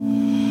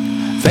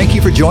Thank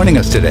you for joining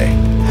us today.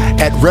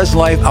 At Res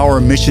Life,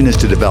 our mission is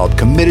to develop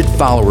committed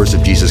followers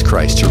of Jesus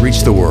Christ to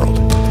reach the world.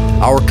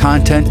 Our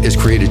content is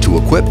created to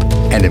equip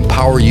and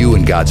empower you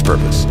in God's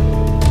purpose.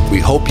 We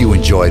hope you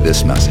enjoy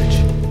this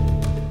message.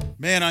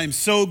 Man, I'm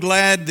so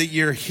glad that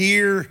you're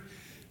here.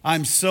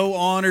 I'm so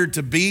honored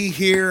to be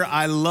here.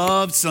 I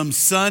love some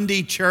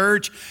Sunday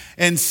church,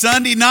 and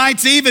Sunday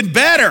night's even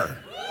better.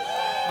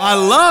 I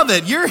love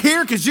it. You're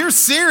here because you're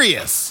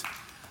serious.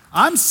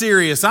 I'm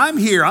serious. I'm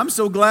here. I'm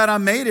so glad I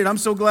made it. I'm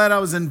so glad I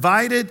was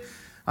invited.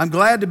 I'm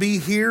glad to be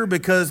here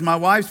because my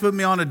wife's put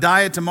me on a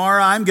diet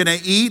tomorrow. I'm going to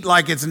eat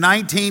like it's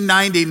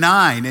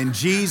 1999 in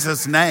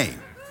Jesus'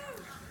 name.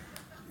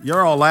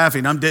 You're all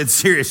laughing. I'm dead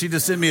serious. She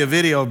just sent me a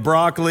video of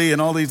broccoli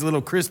and all these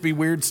little crispy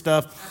weird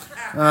stuff.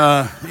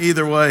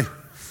 Either way,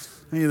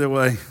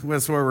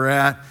 that's where we're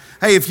at.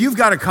 Hey, if you've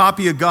got a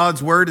copy of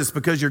God's Word, it's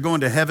because you're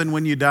going to heaven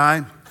when you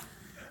die.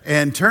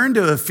 And turn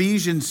to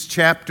Ephesians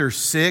chapter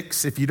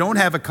 6. If you don't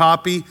have a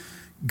copy,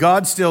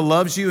 God still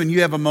loves you and you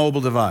have a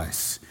mobile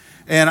device.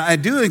 And I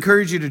do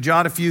encourage you to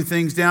jot a few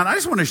things down. I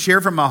just want to share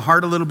from my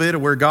heart a little bit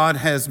of where God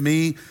has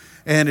me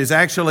and has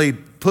actually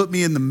put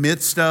me in the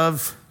midst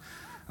of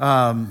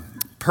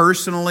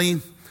personally.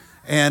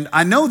 And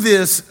I know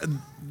this,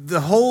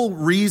 the whole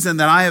reason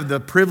that I have the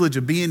privilege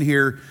of being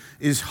here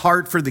is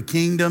heart for the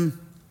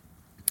kingdom.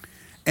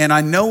 And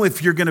I know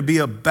if you're going to be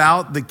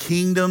about the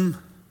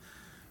kingdom,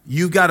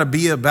 you've got to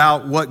be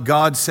about what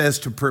God says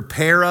to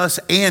prepare us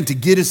and to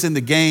get us in the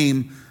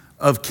game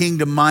of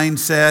kingdom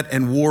mindset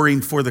and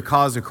warring for the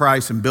cause of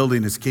Christ and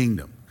building his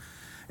kingdom.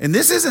 And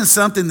this isn't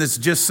something that's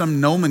just some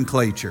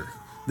nomenclature.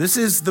 This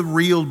is the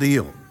real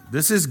deal.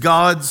 This is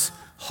God's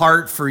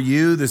heart for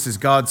you. This is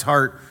God's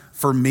heart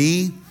for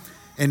me.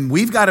 And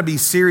we've got to be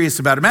serious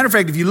about it. Matter of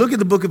fact, if you look at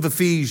the book of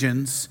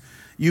Ephesians,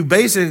 you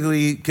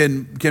basically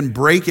can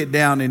break it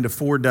down into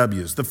 4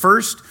 W's. The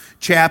first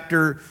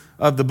chapter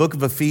of the book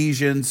of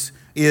Ephesians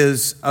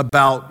is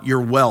about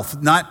your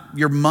wealth, not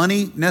your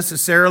money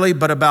necessarily,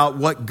 but about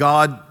what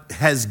God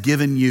has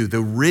given you,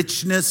 the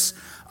richness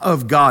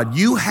of God.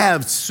 You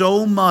have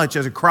so much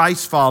as a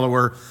Christ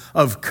follower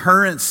of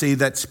currency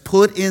that's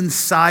put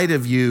inside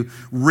of you,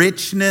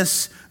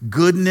 richness,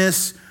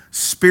 goodness,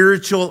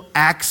 spiritual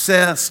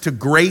access to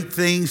great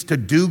things, to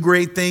do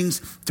great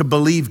things, to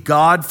believe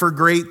God for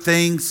great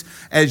things.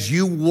 As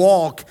you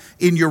walk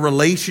in your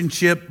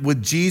relationship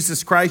with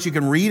Jesus Christ, you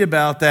can read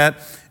about that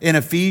in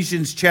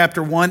Ephesians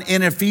chapter 1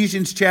 and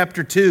Ephesians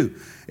chapter 2.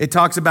 It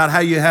talks about how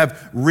you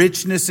have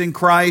richness in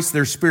Christ,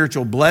 there's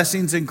spiritual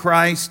blessings in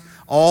Christ,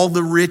 all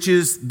the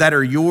riches that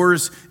are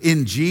yours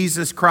in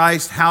Jesus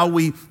Christ, how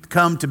we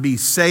come to be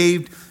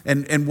saved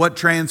and what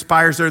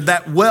transpires there.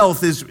 That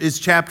wealth is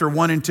chapter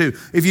 1 and 2.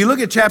 If you look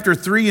at chapter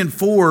 3 and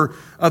 4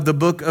 of the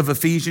book of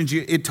Ephesians,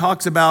 it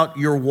talks about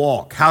your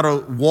walk, how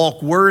to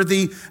walk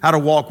worthy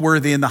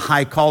in the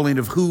high calling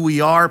of who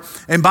we are.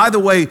 And by the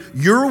way,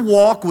 your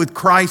walk with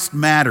Christ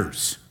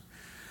matters.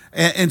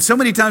 And so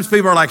many times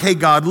people are like, hey,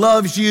 God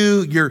loves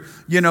you.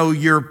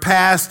 Your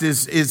past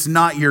is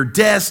not your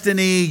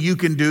destiny. You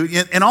can do,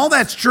 and all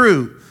that's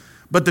true.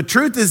 But the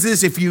truth is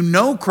this, if you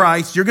know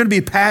Christ, you're going to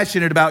be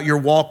passionate about your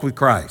walk with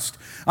Christ.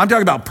 I'm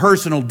talking about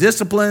personal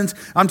disciplines.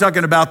 I'm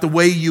talking about the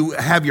way you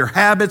have your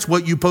habits,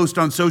 what you post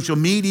on social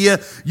media.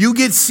 You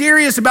get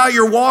serious about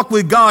your walk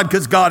with God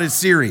because God is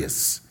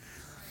serious.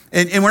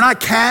 And we're not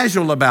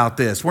casual about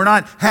this. We're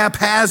not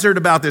haphazard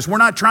about this. We're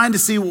not trying to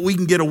see what we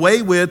can get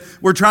away with.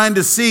 We're trying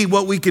to see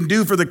what we can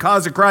do for the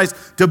cause of Christ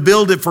to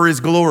build it for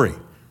his glory.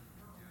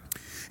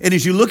 And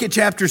as you look at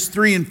chapters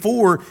 3 and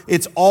 4,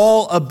 it's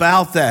all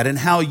about that and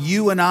how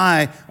you and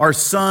I are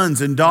sons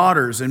and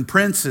daughters and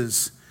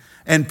princes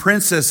and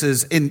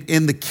princesses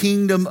in the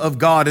kingdom of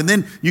God. And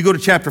then you go to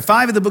chapter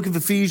 5 of the book of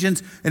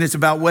Ephesians, and it's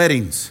about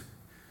weddings.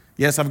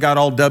 Yes, I've got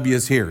all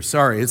W's here.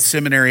 Sorry, it's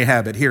seminary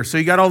habit here. So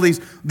you got all these,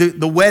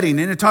 the wedding,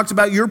 and it talks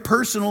about your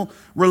personal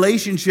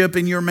relationship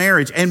in your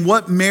marriage and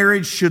what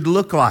marriage should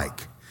look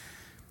like.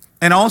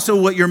 And also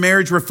what your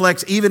marriage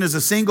reflects even as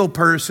a single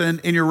person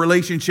in your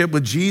relationship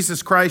with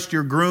Jesus Christ,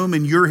 your groom,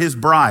 and you're his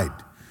bride.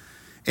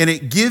 And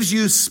it gives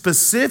you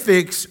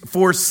specifics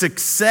for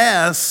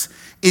success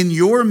in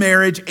your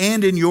marriage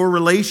and in your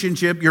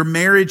relationship, your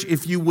marriage,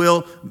 if you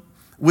will,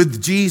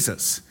 with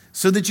Jesus,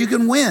 so that you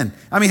can win.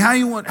 I mean,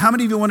 how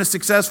many of you want a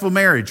successful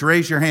marriage?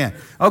 Raise your hand.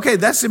 Okay,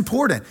 that's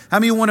important. How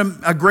many of you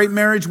want a great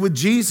marriage with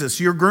Jesus,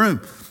 your groom?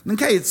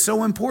 Okay, it's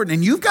so important.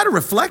 And you've got to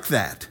reflect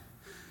that.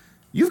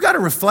 You've got to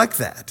reflect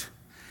that.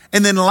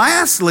 And then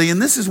lastly,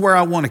 and this is where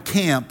I want to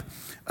camp,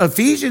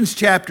 Ephesians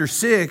chapter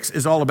 6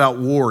 is all about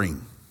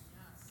warring.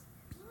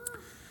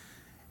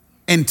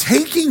 And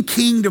taking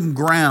kingdom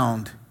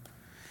ground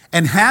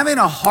and having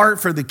a heart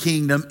for the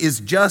kingdom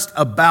is just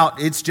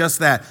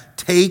that,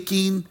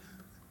 taking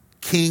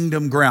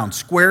kingdom ground.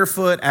 Square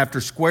foot after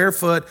square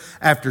foot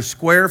after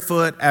square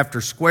foot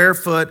after square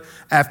foot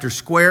after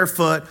square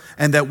foot,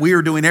 and that we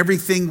are doing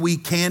everything we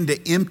can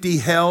to empty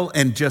hell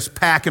and just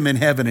pack them in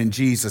heaven in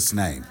Jesus'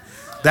 name.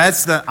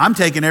 I'm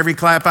taking every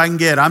clap I can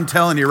get. I'm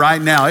telling you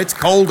right now, it's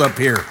cold up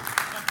here.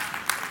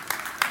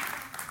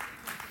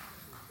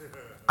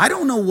 I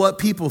don't know what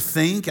people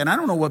think, and I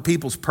don't know what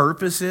people's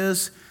purpose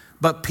is,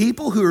 but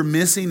people who are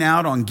missing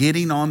out on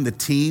getting on the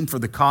team for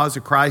the cause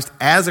of Christ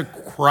as a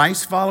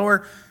Christ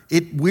follower,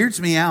 it weirds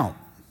me out.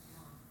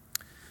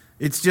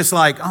 It's just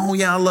like, oh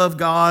yeah, I love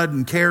God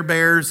and Care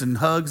Bears and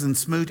hugs and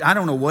smooch. I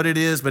don't know what it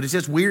is, but it's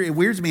just weird. It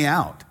weirds me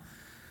out.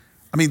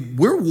 I mean,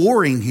 we're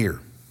warring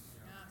here.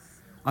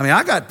 I mean,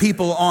 I got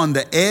people on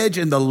the edge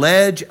and the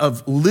ledge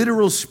of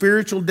literal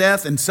spiritual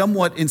death and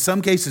somewhat, in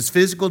some cases,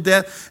 physical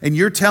death. And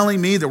you're telling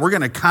me that we're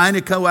going to kind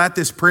of go at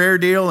this prayer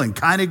deal and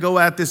kind of go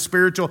at this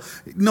spiritual.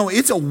 No,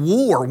 it's a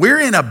war. We're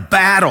in a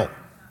battle.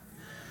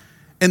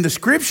 And the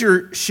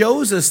scripture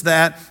shows us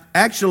that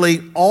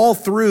actually all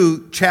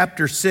through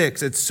chapter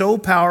 6. It's so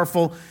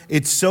powerful.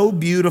 It's so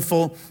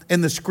beautiful.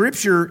 And the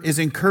scripture is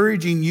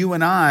encouraging you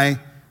and I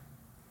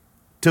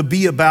to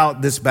be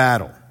about this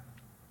battle.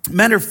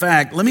 Matter of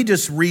fact, let me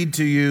just read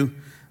to you.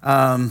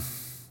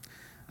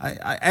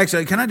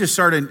 Actually, can I just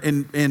start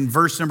in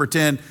verse number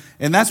 10?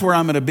 And that's where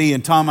I'm going to be.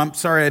 And Tom, I'm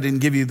sorry I didn't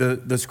give you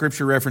the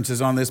scripture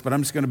references on this, but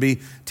I'm just going to be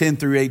 10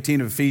 through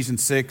 18 of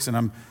Ephesians 6.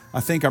 And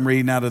I think I'm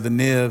reading out of the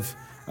Niv,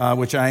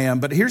 which I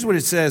am. But here's what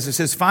it says. It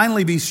says,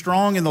 finally be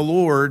strong in the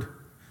Lord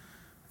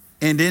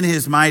and in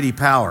his mighty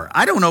power.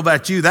 I don't know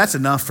about you. That's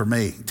enough for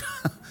me.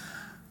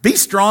 Be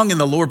strong in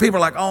the Lord. People are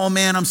like, oh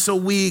man, I'm so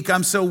weak.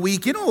 I'm so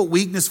weak. You know what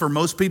weakness for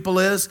most people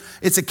is?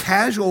 It's a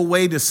casual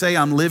way to say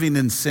I'm living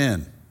in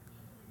sin.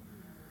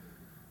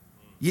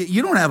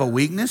 You don't have a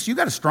weakness. You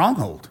got a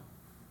stronghold.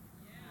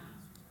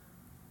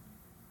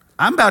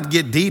 I'm about to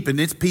get deep and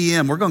it's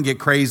PM. We're going to get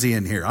crazy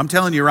in here. I'm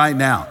telling you right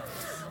now.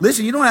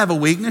 Listen, you don't have a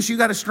weakness. You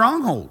got a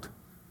stronghold.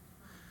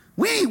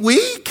 We ain't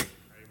weak.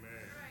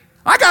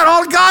 I got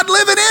all God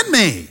living in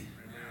me.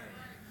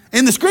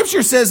 And the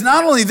scripture says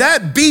not only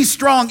that, be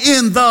strong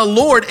in the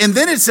Lord. And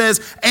then it says,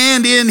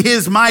 and in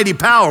his mighty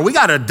power. We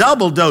got a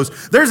double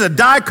dose. There's a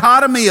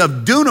dichotomy of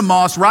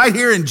dunamos right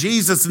here in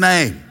Jesus'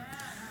 name.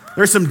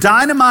 There's some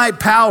dynamite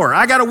power.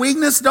 I got a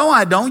weakness? No,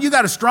 I don't. You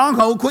got a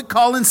stronghold. Quit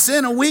calling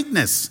sin a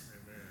weakness.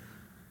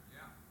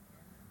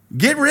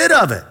 Get rid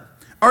of it.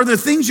 Are there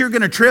things you're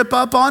going to trip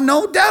up on?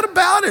 No doubt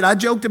about it. I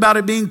joked about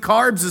it being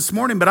carbs this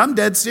morning, but I'm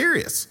dead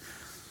serious.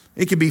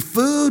 It could be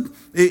food.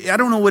 I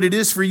don't know what it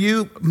is for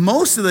you.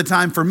 Most of the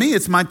time for me,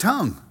 it's my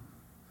tongue.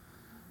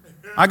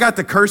 I got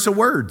the curse of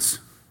words.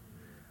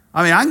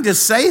 I mean, I can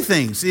just say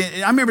things.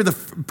 I remember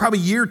probably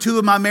year 2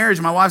 of my marriage,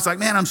 my wife's like,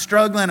 man, I'm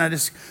struggling.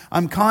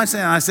 I'm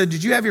constant. And I said,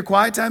 did you have your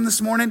quiet time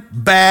this morning?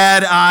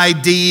 Bad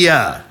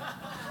idea.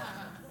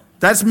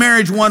 That's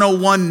marriage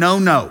 101,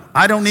 no.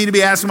 I don't need to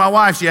be asking my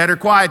wife if she had her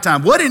quiet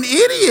time. What an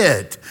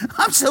idiot.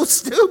 I'm so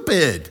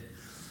stupid.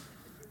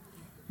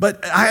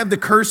 But I have the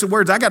curse of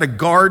words. I got to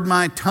guard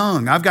my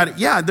tongue.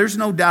 There's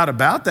no doubt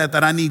about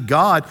that I need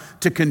God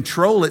to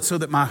control it so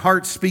that my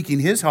heart's speaking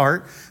his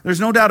heart.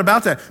 There's no doubt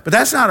about that. But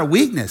that's not a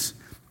weakness.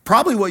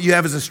 Probably what you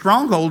have is a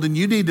stronghold, and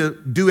you need to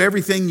do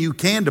everything you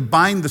can to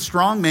bind the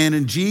strong man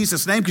in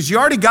Jesus' name, because you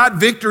already got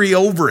victory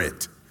over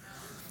it.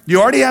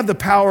 You already have the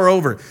power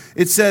over it.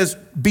 It says,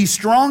 be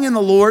strong in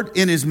the Lord,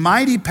 in his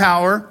mighty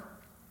power.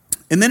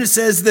 And then it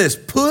says this,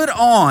 put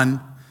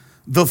on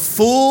the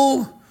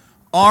full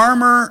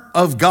armor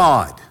of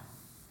God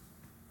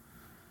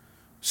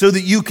so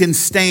that you can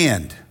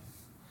stand.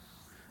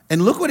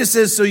 And look what it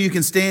says, so you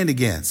can stand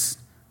against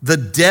the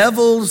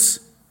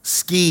devil's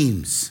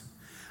schemes.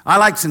 I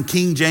like some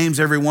King James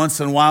every once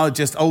in a while,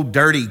 just old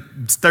dirty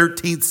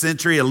 13th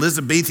century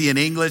Elizabethan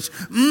English.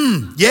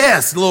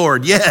 Yes,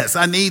 Lord, yes,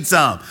 I need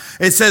some.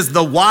 It says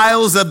the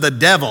wiles of the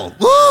devil.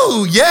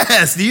 Ooh,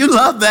 yes, do you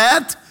love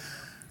that?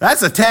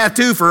 That's a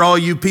tattoo for all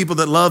you people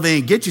that love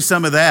ink. Get you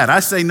some of that. I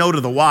say no to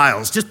the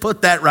wiles. Just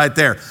put that right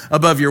there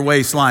above your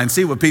waistline.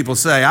 See what people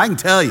say. I can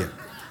tell you.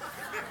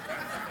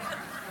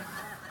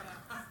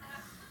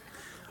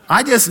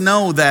 I just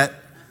know that,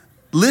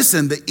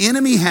 listen, the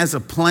enemy has a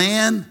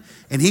plan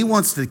and he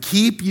wants to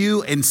keep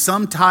you in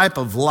some type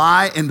of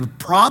lie. And the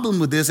problem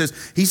with this is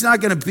he's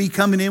not going to be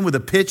coming in with a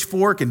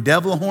pitchfork and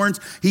devil horns.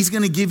 He's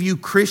going to give you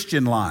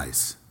Christian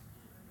lies.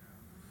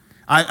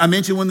 I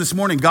mentioned one this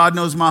morning, God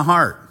knows my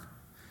heart.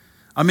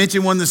 I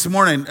mentioned one this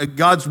morning,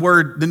 God's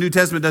word, the New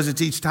Testament doesn't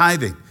teach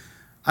tithing.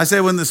 I said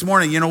one this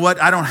morning, you know what?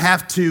 I don't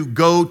have to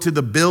go to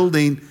the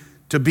building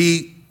to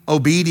be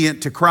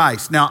obedient to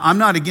Christ. Now, I'm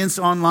not against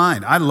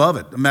online. I love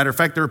it. As a matter of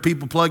fact, there are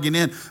people plugging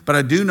in. But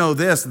I do know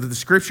this, that the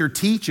scripture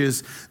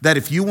teaches that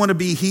if you want to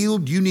be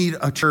healed, you need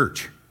a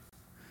church.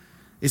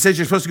 It says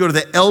you're supposed to go to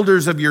the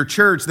elders of your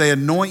church. They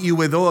anoint you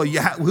with oil.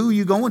 Who are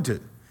you going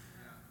to?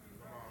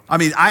 I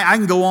mean, I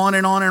can go on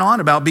and on and on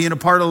about being a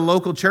part of the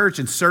local church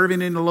and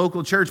serving in the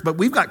local church, but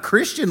we've got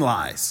Christian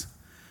lies.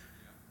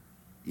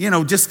 You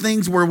know, just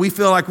things where we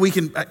feel like we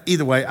can,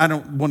 either way, I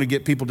don't want to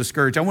get people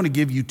discouraged. I want to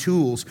give you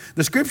tools.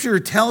 The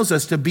scripture tells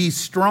us to be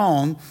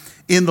strong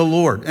in the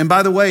Lord. And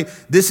by the way,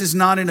 this is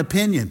not an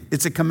opinion.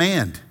 It's a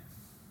command.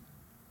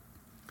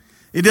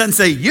 It doesn't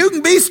say, you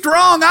can be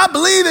strong. I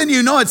believe in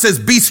you. No, it says,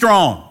 be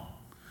strong.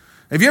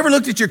 Have you ever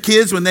looked at your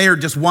kids when they are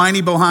just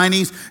whiny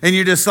behindies and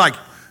you're just like,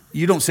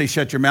 you don't say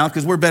shut your mouth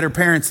because we're better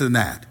parents than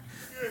that.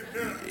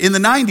 In the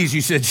 90s,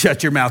 you said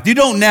shut your mouth. You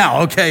don't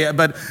now, okay?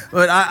 But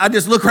I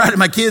just look right at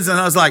my kids and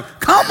I was like,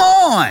 come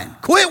on,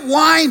 quit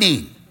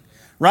whining,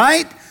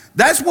 right?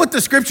 That's what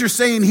the scripture's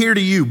saying here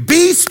to you.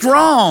 Be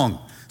strong.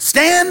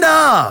 Stand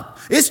up.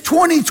 It's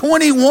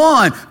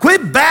 2021.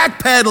 Quit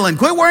backpedaling.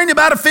 Quit worrying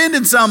about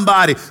offending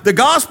somebody. The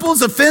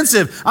gospel's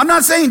offensive. I'm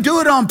not saying do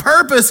it on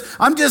purpose.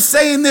 I'm just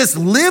saying this.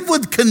 Live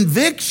with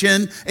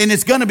conviction, and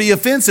it's going to be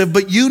offensive,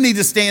 but you need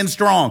to stand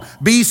strong.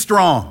 Be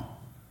strong.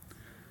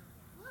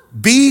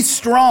 Be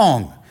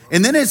strong.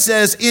 And then it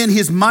says, in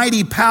his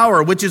mighty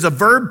power, which is a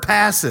verb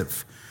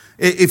passive.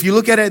 If you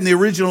look at it in the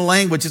original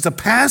language, it's a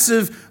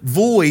passive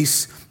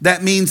voice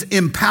that means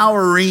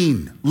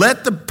empowering.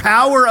 Let the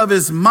power of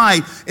his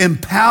might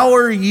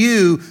empower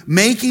you,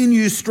 making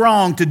you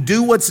strong to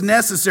do what's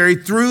necessary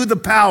through the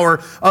power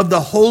of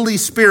the Holy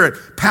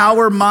Spirit.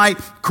 Power, might,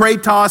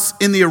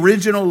 kratos in the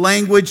original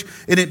language,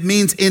 and it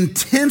means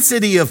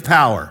intensity of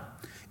power.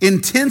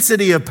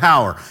 Intensity of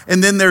power.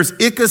 And then there's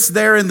ikos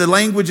there in the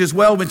language as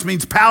well, which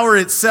means power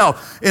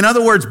itself. In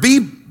other words,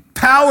 be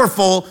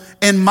powerful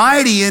and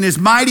mighty in his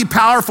mighty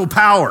powerful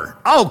power.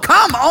 Oh,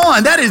 come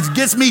on. That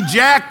gets me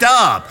jacked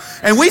up.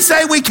 And we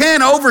say we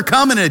can't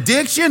overcome an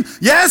addiction.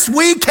 Yes,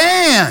 we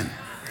can.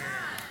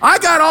 I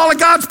got all of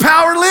God's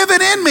power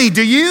living in me.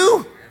 Do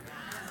you?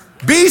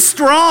 Be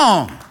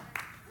strong.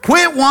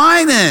 Quit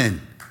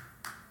whining.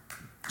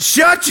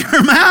 Shut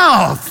your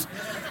mouth.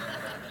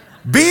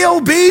 Be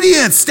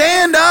obedient.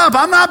 Stand up.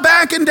 I'm not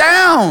backing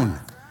down.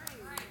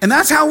 And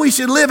that's how we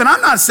should live. And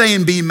I'm not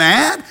saying be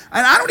mad.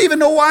 And I don't even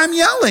know why I'm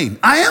yelling.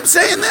 I am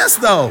saying this,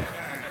 though.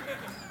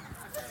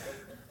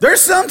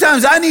 There's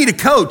sometimes I need a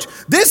coach.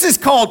 This is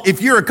called,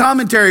 if you're a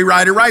commentary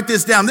writer, write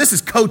this down. This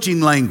is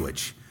coaching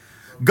language.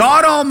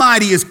 God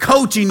Almighty is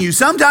coaching you.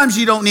 Sometimes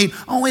you don't need,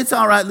 oh, it's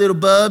all right, little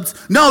bubs.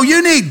 No,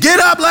 you need, get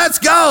up, let's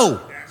go.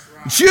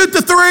 Shoot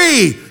the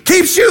three.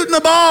 Keep shooting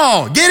the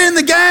ball. Get in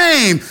the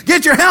game.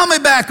 Get your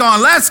helmet back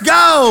on. Let's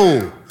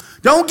go.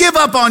 Don't give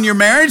up on your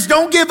marriage.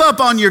 Don't give up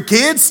on your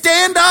kids.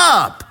 Stand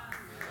up.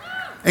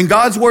 And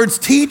God's word's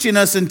teaching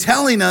us and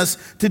telling us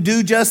to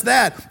do just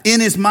that.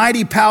 In his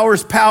mighty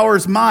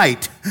powers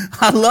might.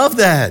 I love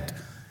that.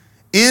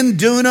 In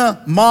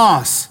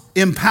dunamos,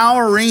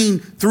 empowering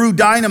through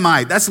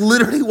dynamite. That's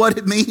literally what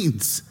it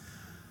means.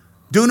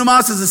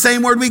 Dunamos is the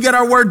same word we get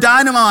our word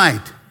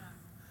dynamite.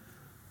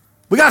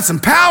 We got some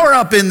power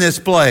up in this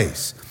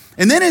place.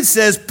 And then it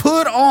says,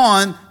 put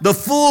on the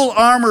full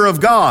armor of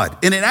God.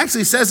 And it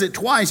actually says it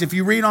twice if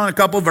you read on a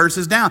couple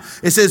verses down.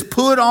 It says,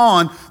 put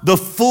on the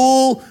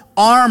full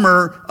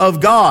armor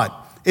of God.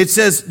 It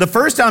says the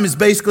first time is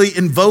basically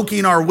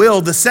invoking our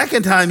will. The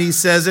second time he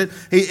says it,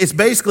 it's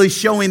basically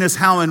showing us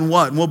how and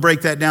what. And we'll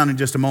break that down in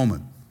just a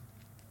moment.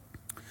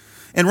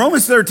 And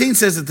Romans 13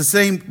 says it the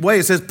same way.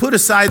 It says, put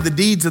aside the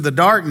deeds of the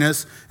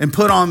darkness and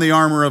put on the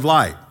armor of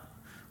light.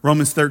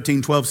 Romans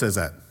 13:12 says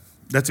that.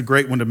 That's a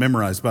great one to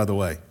memorize, by the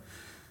way.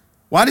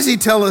 Why does he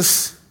tell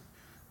us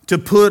to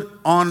put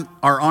on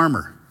our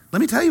armor? Let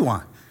me tell you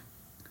why.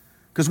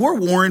 Because we're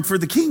warring for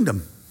the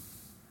kingdom.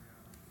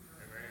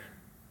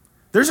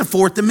 There's a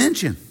fourth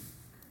dimension.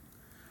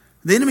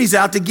 The enemy's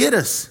out to get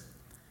us.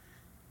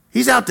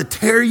 He's out to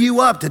tear you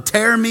up, to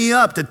tear me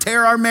up, to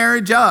tear our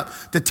marriage up,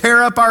 to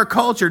tear up our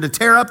culture, to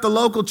tear up the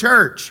local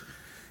church.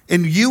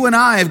 And you and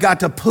I have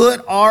got to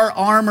put our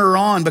armor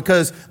on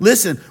because,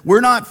 listen, we're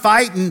not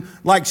fighting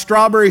like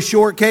Strawberry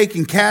Shortcake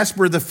and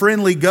Casper the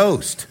Friendly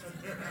Ghost.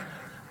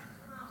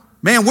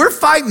 Man, we're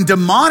fighting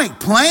demonic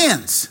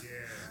plans.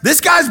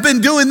 This guy's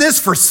been doing this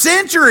for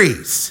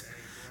centuries.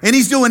 And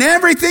he's doing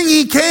everything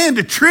he can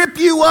to trip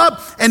you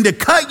up and to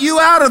cut you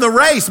out of the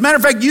race. Matter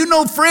of fact, you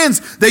know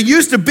friends that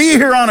used to be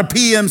here on a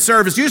PM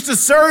service, used to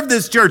serve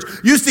this church,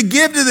 used to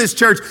give to this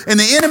church, and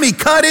the enemy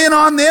cut in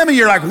on them, and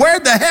you're like,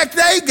 where'd the heck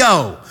they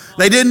go?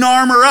 They didn't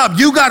armor up.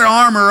 You got to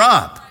armor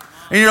up.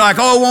 And you're like,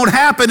 oh, it won't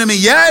happen to me.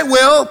 Yeah, it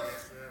will.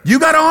 You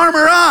got to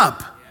armor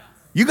up.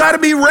 You got to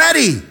be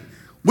ready.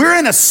 We're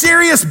in a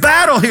serious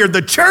battle here.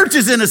 The church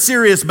is in a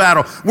serious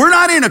battle. We're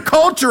not in a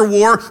culture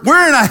war.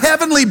 We're in a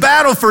heavenly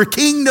battle for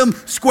kingdom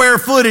square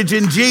footage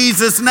in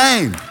Jesus'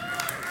 name.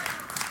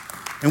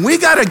 And we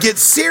got to get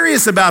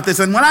serious about this.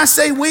 And when I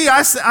say we,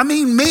 I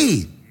mean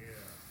me.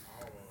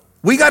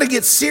 We got to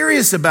get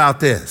serious about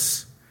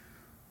this.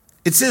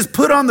 It says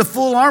put on the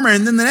full armor,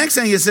 and then the next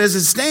thing it says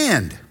is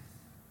stand.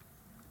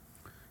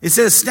 It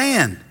says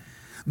stand.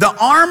 The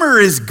armor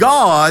is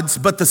God's,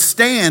 but the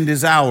stand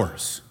is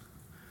ours.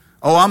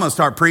 Oh, I'm going to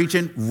start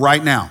preaching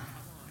right now.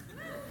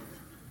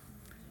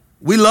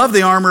 We love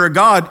the armor of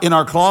God in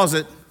our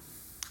closet.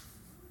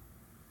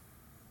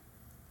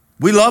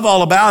 We love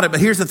all about it, but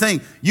here's the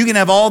thing. You can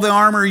have all the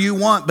armor you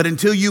want, but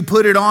until you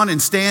put it on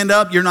and stand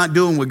up, you're not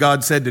doing what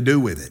God said to do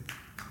with it.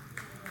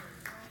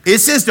 It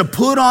says to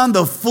put on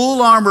the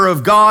full armor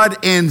of God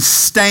and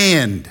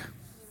stand.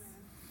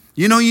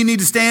 You know you need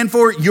to stand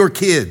for? Your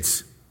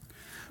kids.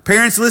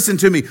 Parents, listen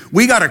to me.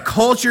 We got a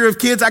culture of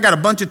kids. I got a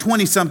bunch of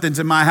 20-somethings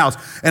in my house.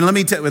 And let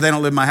me tell you, well, they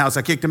don't live in my house.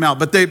 I kicked them out.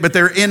 But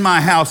they're in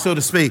my house, so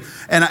to speak.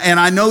 And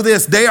I know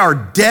this. They are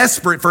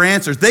desperate for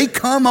answers. They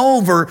come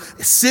over,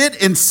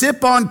 sit and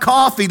sip on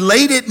coffee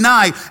late at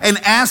night and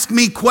ask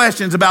me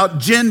questions about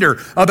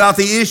gender, about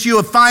the issue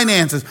of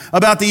finances,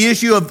 about the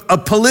issue of a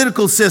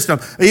political system,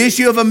 the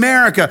issue of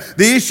America,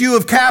 the issue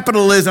of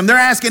capitalism. They're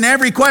asking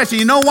every question.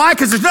 You know why?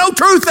 Because there's no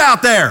truth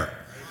out there.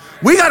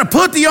 We got to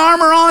put the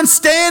armor on,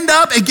 stand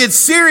up, and get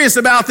serious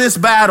about this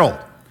battle.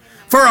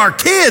 For our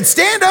kids,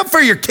 stand up for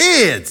your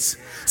kids.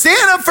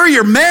 Stand up for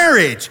your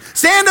marriage.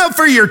 Stand up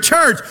for your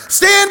church.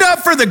 Stand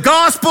up for the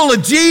gospel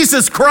of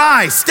Jesus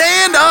Christ.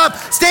 Stand up,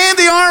 stand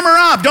the armor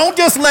up. Don't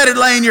just let it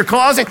lay in your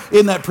closet.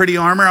 Isn't that pretty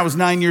armor? I was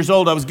 9 years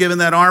old. I was given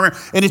that armor,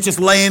 and it's just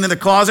laying in the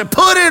closet.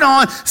 Put it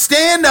on,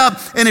 stand up,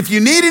 and if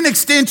you need an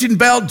extension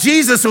belt,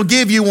 Jesus will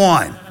give you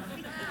one.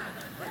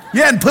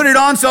 You hadn't put it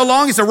on so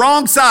long, it's the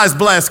wrong size,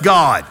 bless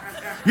God.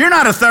 You're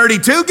not a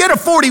 32. Get a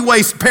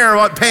 40-waist pair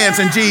of pants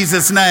in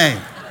Jesus' name.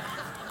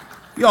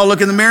 You all look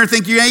in the mirror and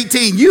think you're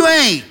 18. You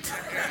ain't.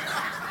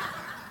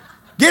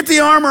 Get the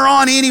armor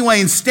on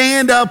anyway and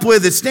stand up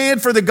with it.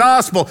 Stand for the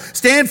gospel.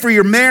 Stand for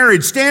your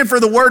marriage. Stand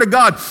for the word of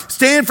God.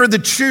 Stand for the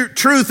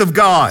truth of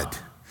God.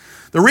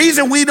 The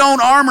reason we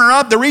don't armor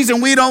up, the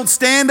reason we don't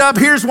stand up,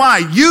 here's why.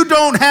 You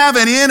don't have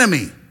an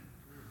enemy.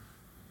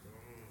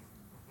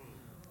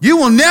 You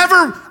will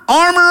never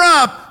armor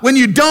up when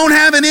you don't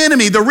have an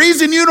enemy. The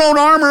reason you don't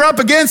armor up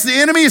against the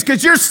enemy is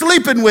because you're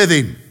sleeping with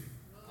him.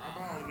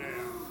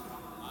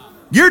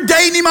 You're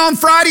dating him on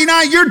Friday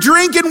night. You're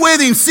drinking with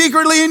him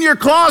secretly in your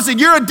closet.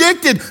 You're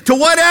addicted to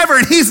whatever,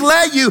 and he's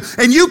let you,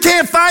 and you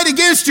can't fight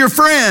against your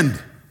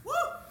friend.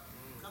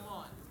 Come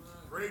on.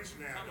 Preach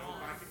now. Don't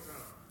back it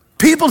up.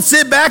 People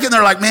sit back and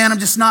they're like, man, I'm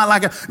just not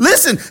like a...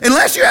 Listen,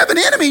 unless you have an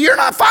enemy, you're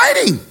not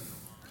fighting.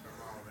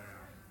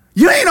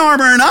 You ain't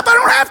armoring up. I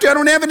don't have to. I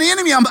don't have an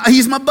enemy.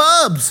 He's my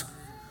bubs.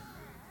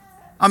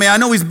 I mean, I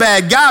know he's a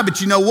bad guy, but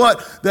you know what?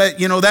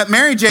 That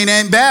marriage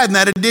ain't bad, and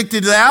that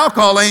addicted to the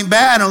alcohol ain't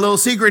bad, and a little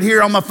secret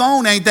here on my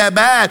phone ain't that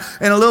bad,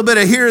 and a little bit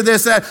of here,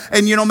 this, that,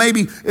 and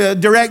maybe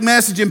direct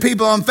messaging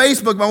people on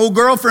Facebook, my old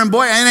girlfriend,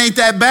 boy, it ain't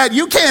that bad.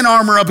 You can't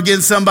armor up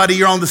against somebody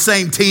you're on the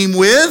same team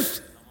with.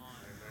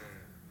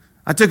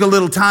 I took a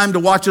little time to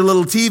watch a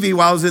little TV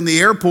while I was in the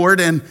airport,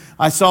 and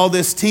I saw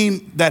this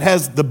team that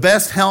has the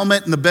best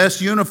helmet and the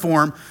best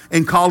uniform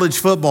in college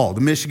football,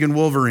 the Michigan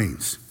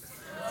Wolverines.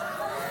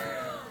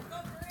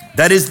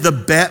 That is the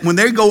best. When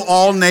they go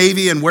all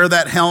Navy and wear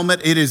that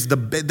helmet,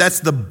 that's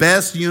the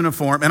best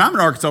uniform. And I'm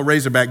an Arkansas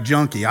Razorback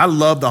junkie. I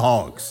love the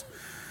Hogs.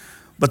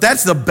 But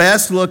that's the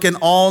best looking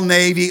all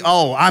Navy.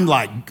 Oh, I'm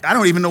like, I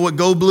don't even know what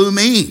Go Blue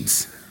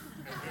means.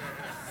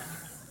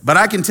 But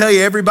I can tell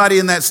you everybody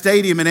in that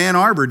stadium in Ann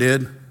Arbor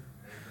did.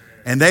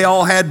 And they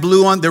all had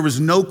blue on. There was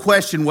no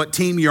question what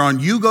team you're on.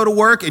 You go to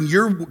work and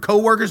your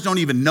coworkers don't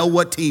even know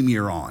what team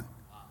you're on.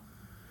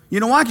 You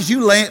know why? Because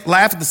you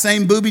laugh at the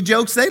same booby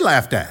jokes they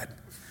laughed at.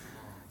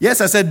 Yes,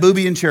 I said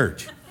booby in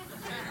church.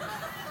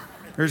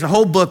 There's a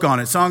whole book on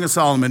it, Song of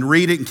Solomon.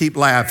 Read it and keep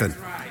laughing.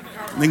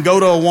 Then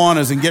go to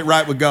Awana's and get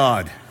right with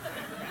God.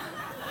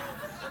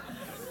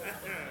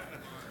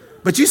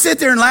 But you sit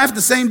there and laugh at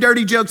the same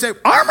dirty jokes. Say,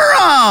 armor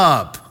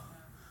up.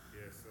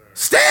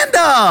 Stand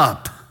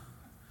up.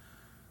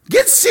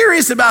 Get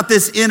serious about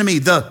this enemy,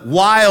 the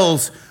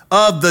wiles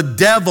of the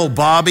devil,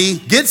 Bobby.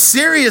 Get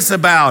serious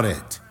about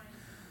it.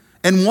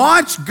 And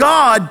watch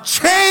God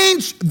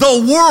change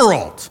the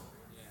world.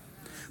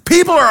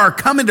 People are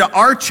coming to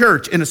our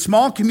church in a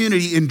small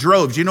community in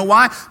droves. You know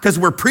why? Because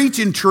we're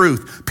preaching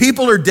truth.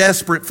 People are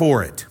desperate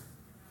for it.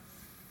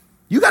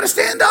 You got to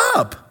stand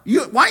up.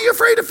 Why are you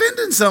afraid of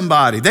offending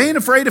somebody? They ain't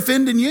afraid of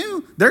offending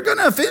you. They're going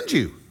to offend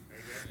you.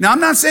 Now, I'm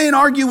not saying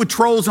argue with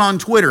trolls on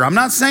Twitter. I'm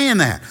not saying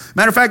that.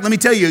 Matter of fact, let me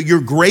tell you,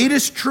 your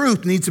greatest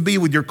truth needs to be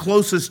with your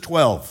closest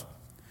 12.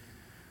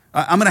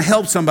 I'm going to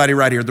help somebody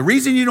right here. The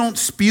reason you don't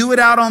spew it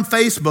out on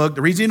Facebook,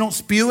 the reason you don't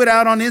spew it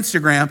out on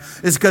Instagram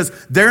is because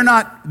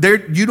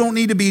you don't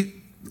need to be,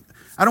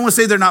 I don't want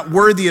to say they're not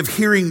worthy of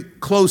hearing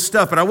close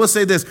stuff, but I will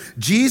say this.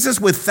 Jesus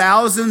with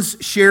thousands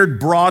shared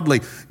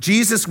broadly.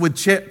 Jesus with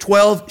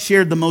 12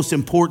 shared the most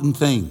important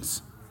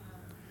things.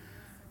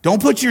 Don't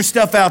put your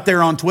stuff out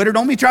there on Twitter.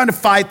 Don't be trying to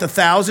fight the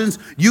thousands.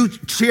 You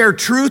share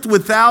truth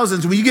with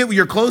thousands. When you get with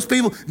your close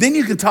people, then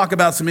you can talk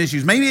about some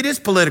issues. Maybe it is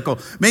political.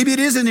 Maybe it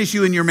is an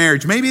issue in your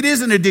marriage. Maybe it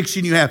is an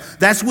addiction you have.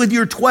 That's with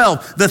your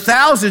 12. The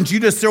thousands, you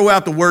just throw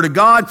out the word of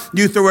God.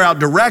 You throw out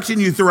direction.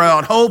 You throw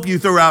out hope. You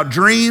throw out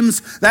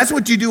dreams. That's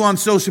what you do on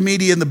social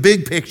media in the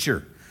big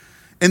picture.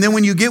 And then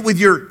when you get with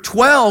your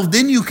 12,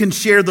 then you can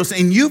share those.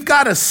 And you've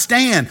got to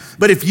stand.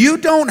 But if you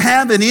don't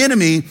have an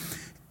enemy,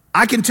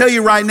 I can tell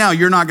you right now,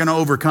 you're not going to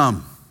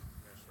overcome.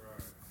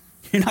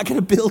 You're not going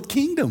to build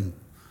kingdom.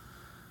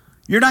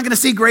 You're not going to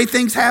see great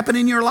things happen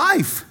in your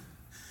life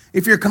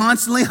if you're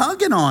constantly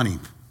hugging on him.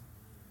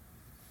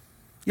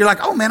 You're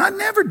like, oh man, I'd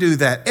never do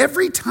that.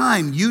 Every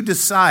time you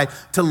decide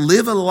to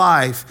live a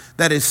life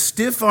that is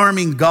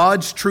stiff-arming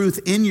God's truth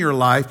in your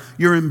life,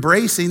 you're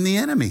embracing the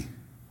enemy.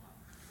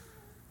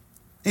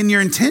 And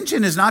your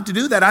intention is not to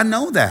do that. I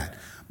know that.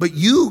 But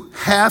you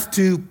have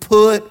to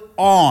put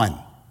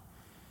on.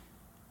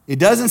 It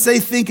doesn't say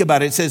think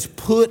about it. It says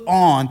put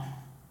on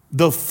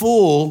the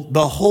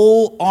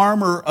whole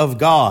armor of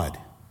God.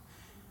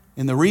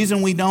 And the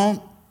reason we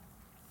don't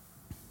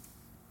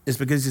is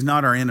because he's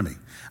not our enemy.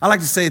 I like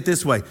to say it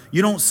this way.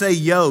 You don't say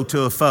yo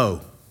to a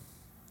foe.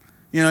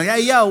 You know,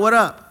 hey, yo, what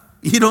up?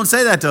 You don't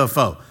say that to a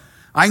foe.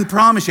 I can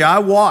promise you, I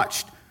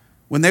watched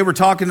when they were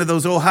talking to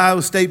those Ohio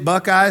State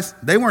Buckeyes,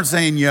 they weren't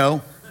saying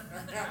yo.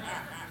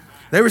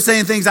 They were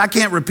saying things I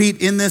can't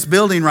repeat in this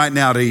building right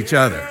now to each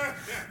other.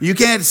 You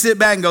can't sit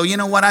back and go, you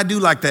know what, I do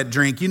like that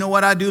drink. You know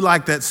what, I do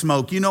like that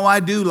smoke. You know, I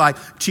do like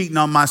cheating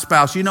on my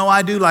spouse. You know,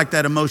 I do like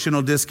that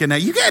emotional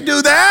disconnect. You can't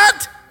do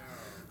that.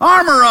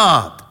 Armor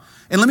up.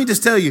 And let me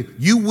just tell you,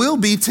 you will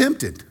be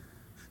tempted.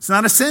 It's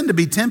not a sin to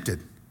be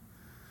tempted.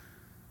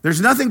 There's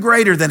nothing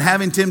greater than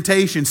having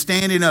temptation,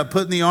 standing up,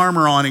 putting the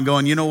armor on and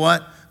going, you know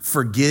what?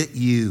 Forget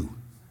you.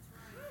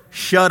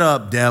 Shut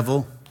up,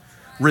 devil.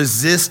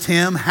 Resist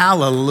him.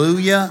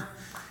 Hallelujah.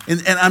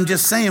 And I'm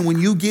just saying, when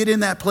you get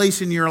in that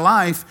place in your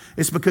life,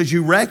 it's because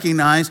you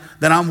recognize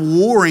that I'm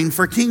warring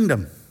for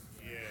kingdom.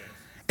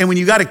 And when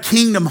you got a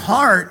kingdom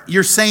heart,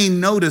 you're saying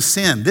no to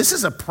sin. This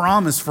is a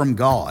promise from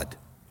God.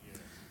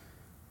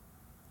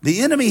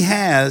 The enemy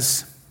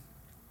has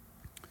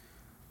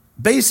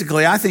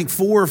basically, I think,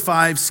 4 or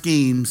 5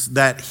 schemes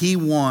that he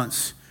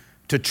wants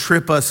to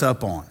trip us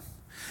up on.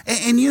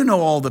 And you know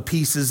all the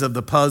pieces of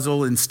the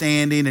puzzle and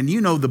standing, and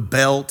you know the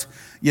belt,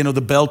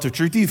 the belt of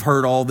truth. You've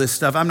heard all this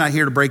stuff. I'm not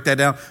here to break that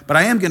down, but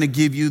I am going to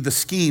give you the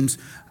schemes.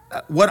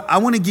 What I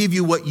want to give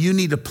you what you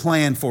need to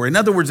plan for. In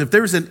other words, if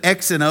there's an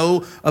X and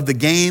O of the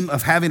game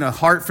of having a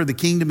heart for the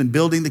kingdom and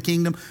building the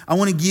kingdom, I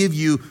want to give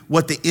you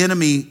what the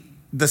enemy,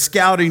 the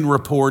scouting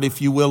report,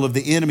 if you will, of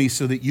the enemy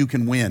so that you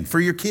can win.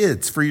 For your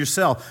kids, for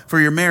yourself, for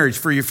your marriage,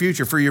 for your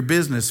future, for your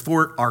business,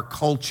 for our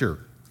culture.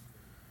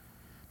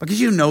 Because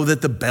you know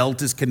that the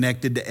belt is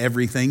connected to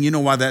everything. You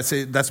know why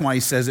that's why he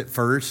says it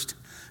first.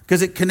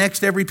 Because it connects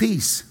to every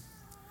piece.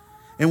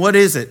 And what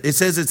is it? It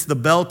says it's the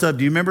belt of,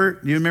 do you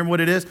remember what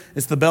it is?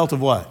 It's the belt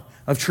of what?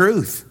 Of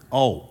truth.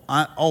 Come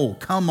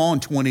on,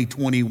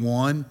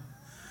 2021.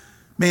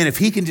 Man, if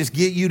he can just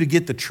get you to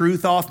get the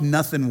truth off,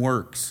 nothing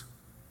works.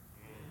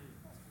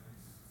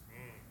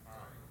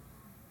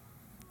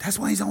 That's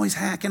why he's always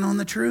hacking on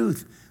the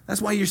truth.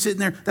 That's why you're sitting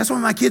there. That's why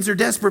my kids are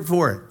desperate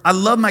for it. I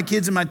love my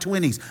kids in my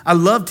 20s. I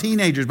love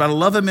teenagers, but I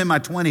love them in my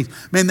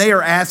 20s. Man, they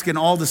are asking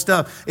all the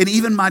stuff. And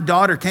even my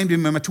daughter came to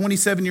me, my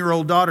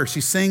 27-year-old daughter.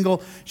 She's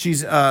single.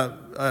 She's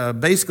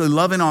basically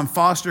loving on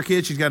foster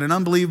kids. She's got an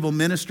unbelievable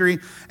ministry.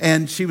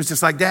 And she was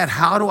just like, Dad,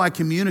 how do I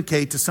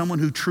communicate to someone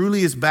who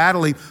truly is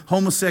battling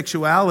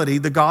homosexuality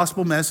the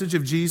gospel message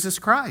of Jesus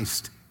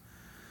Christ?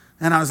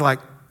 And I was like,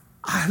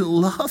 I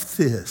love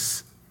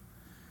this.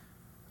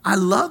 I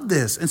love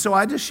this. And so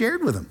I just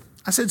shared with them.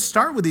 I said,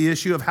 start with the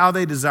issue of how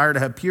they desire to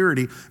have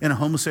purity in a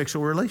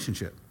homosexual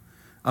relationship.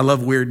 I love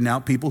weirding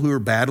out people who are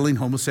battling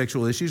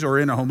homosexual issues or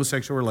in a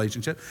homosexual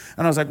relationship.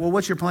 And I was like, well,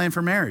 what's your plan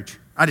for marriage?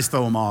 I just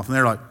throw them off. And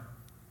they're like,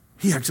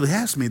 he actually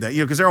asked me that,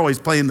 because they're always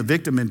playing the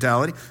victim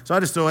mentality. So I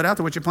just throw it out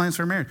there. What's your plans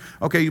for marriage?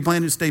 Okay, you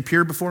plan to stay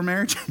pure before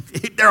marriage?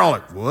 They're all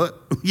like, what?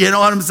 You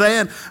know what I'm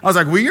saying? I was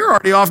like, well, you're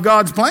already off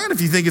God's plan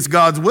if you think it's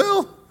God's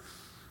will.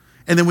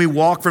 And then we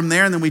walk from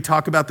there, and then we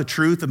talk about the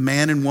truth of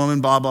man and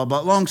woman, blah, blah,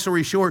 blah. Long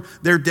story short,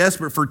 they're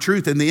desperate for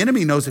truth. And the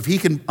enemy knows if he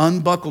can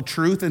unbuckle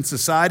truth in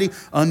society,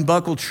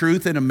 unbuckle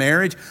truth in a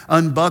marriage,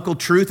 unbuckle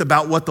truth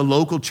about what the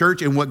local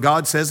church and what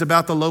God says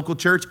about the local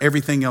church,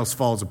 everything else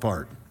falls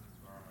apart.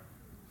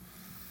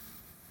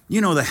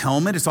 You know the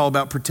helmet, it's all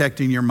about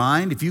protecting your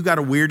mind. If you got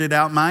a weirded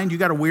out mind, you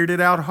got a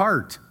weirded out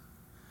heart.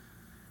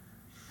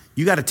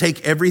 You got to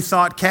take every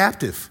thought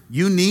captive.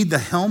 You need the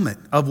helmet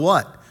of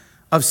what?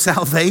 Of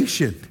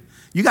salvation.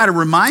 You got to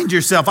remind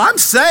yourself, I'm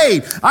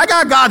saved. I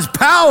got God's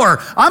power.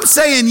 I'm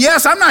saying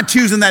yes. I'm not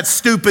choosing that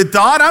stupid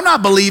thought. I'm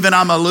not believing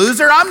I'm a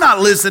loser. I'm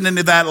not listening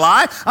to that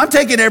lie. I'm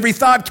taking every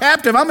thought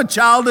captive. I'm a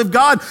child of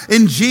God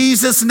in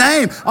Jesus'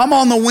 name. I'm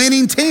on the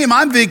winning team.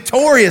 I'm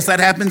victorious. That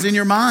happens in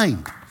your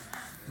mind.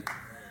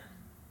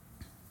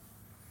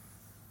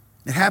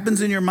 It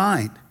happens in your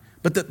mind.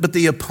 But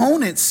the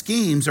opponent's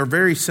schemes are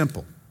very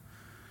simple.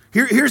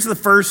 Here's the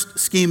first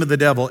scheme of the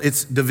devil.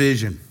 It's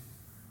division.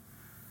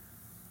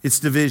 It's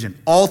division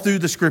all through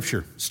the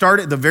scripture. Start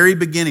at the very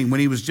beginning when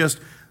he was just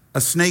a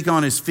snake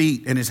on his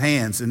feet and his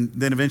hands, and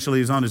then eventually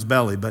he was on his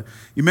belly. But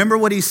you remember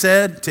what he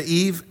said to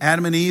Eve,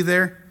 Adam and Eve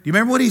there? Do you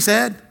remember what he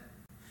said?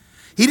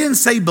 He didn't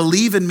say,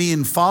 believe in me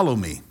and follow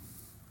me.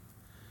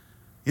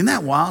 Isn't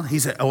that wild? He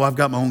said, I've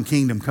got my own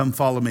kingdom. Come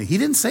follow me. He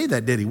didn't say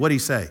that, did he? What did he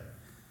say?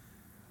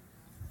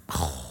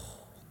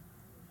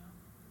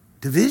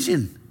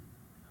 Division.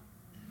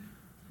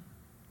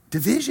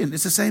 Division.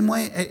 It's the same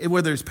way,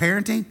 whether it's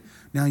parenting.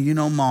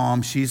 Now,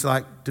 mom, she's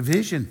like,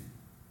 division.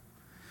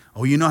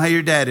 Oh, you know how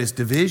your dad is,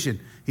 division.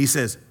 He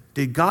says,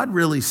 did God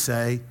really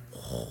say?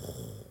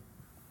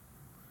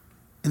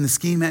 And the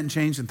scheme hadn't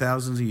changed in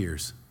thousands of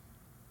years.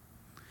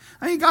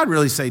 I mean, God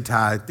really say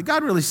tithe? Did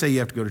God really say you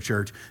have to go to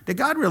church? Did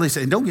God really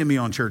say, and don't get me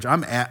on church.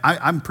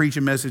 I'm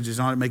preaching messages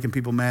on it, making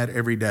people mad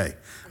every day.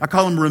 I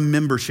call them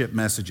remembership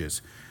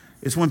messages.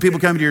 It's when people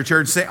come to your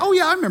church and say, oh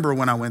yeah, I remember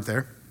when I went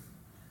there.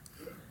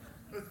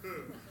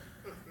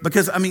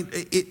 Because, I mean,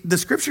 the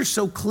scripture's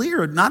so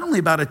clear, not only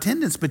about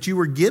attendance, but you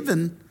were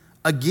given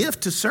a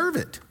gift to serve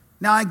it.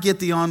 Now, I get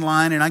the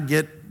online and I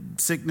get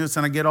sickness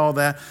and I get all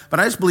that, but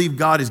I just believe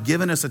God has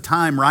given us a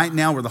time right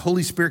now where the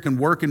Holy Spirit can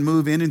work and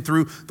move in and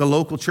through the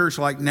local church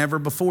like never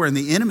before, and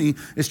the enemy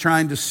is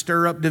trying to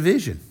stir up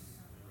division.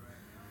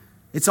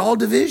 It's all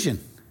division.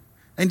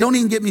 And don't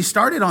even get me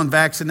started on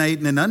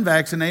vaccinating and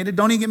unvaccinated.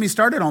 Don't even get me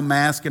started on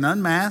mask and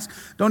unmask.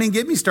 Don't even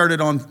get me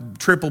started on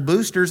triple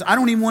boosters. I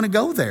don't even want to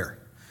go there.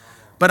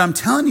 But I'm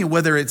telling you,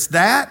 whether it's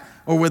that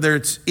or whether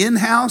it's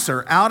in-house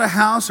or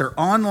out-of-house or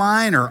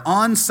online or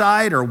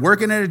on-site or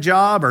working at a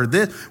job or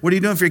this, what are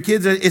you doing for your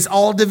kids? It's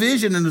all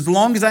division. And as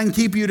long as I can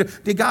keep you to,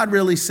 did God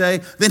really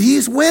say? Then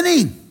he's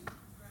winning.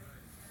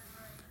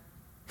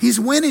 He's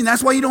winning.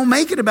 That's why you don't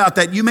make it about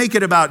that. You make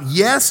it about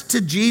yes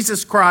to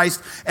Jesus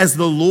Christ as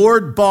the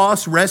Lord,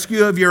 boss,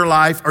 rescue of your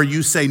life, or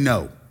you say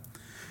no.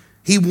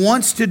 He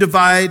wants to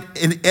divide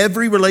in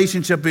every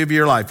relationship of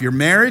your life. Your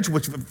marriage,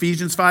 which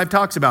Ephesians 5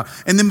 talks about.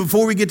 And then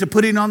before we get to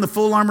putting on the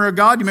full armor of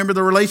God, you remember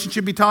the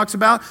relationship he talks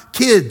about?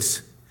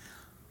 Kids.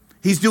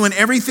 He's doing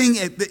everything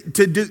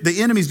to do,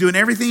 the enemy's doing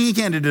everything he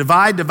can to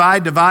divide,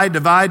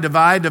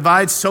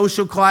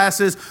 social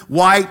classes,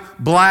 white,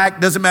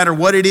 black, doesn't matter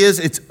what it is.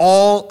 It's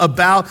all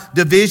about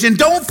division.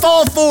 Don't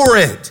fall for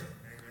it.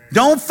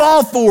 Don't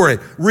fall for it.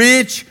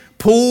 Rich,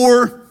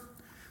 poor.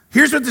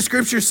 Here's what the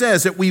scripture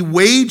says, that we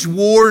wage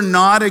war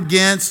not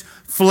against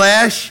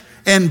flesh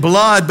and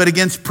blood, but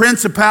against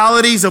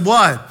principalities of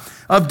what?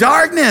 Of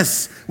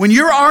darkness. When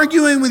you're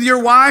arguing with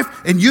your wife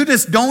and you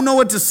just don't know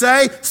what to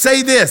say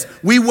this.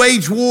 We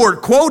wage war,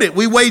 quote it,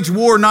 we wage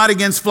war not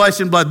against flesh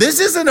and blood. This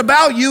isn't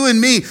about you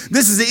and me.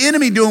 This is the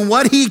enemy doing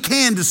what he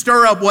can to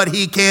stir up what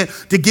he can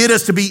to get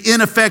us to be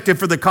ineffective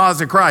for the cause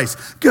of Christ.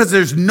 Because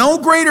there's no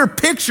greater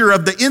picture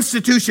of the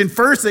institution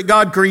first that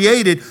God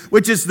created,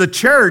 which is the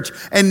church,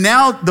 and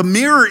now the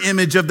mirror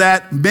image of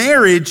that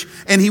marriage,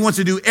 and he wants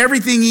to do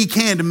everything he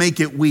can to make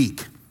it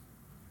weak.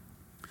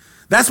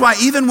 That's why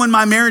even when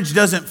my marriage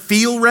doesn't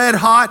feel red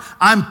hot,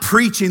 I'm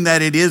preaching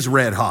that it is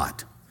red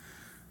hot.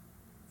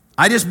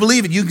 I just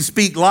believe it. You can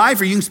speak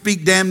life or you can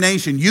speak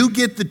damnation. You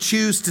get to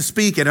choose to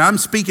speak it. And I'm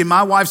speaking,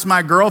 my wife's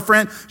my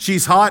girlfriend.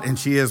 She's hot, and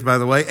she is, by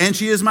the way, and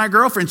she is my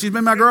girlfriend. She's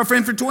been my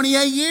girlfriend for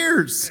 28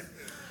 years.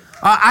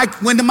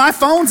 When my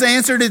phone's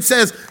answered, it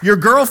says, your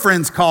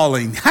girlfriend's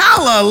calling.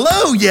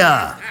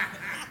 Hallelujah.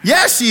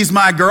 Yes, she's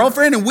my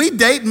girlfriend, and we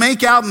date and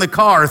make out in the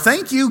car.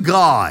 Thank you,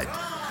 God.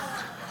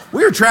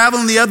 We were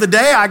traveling the other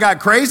day. I got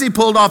crazy,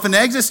 pulled off an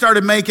exit,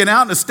 started making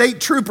out, and a state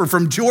trooper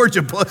from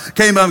Georgia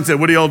came up and said,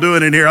 what are y'all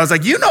doing in here? I was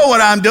like, you know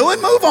what I'm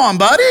doing. Move on,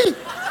 buddy.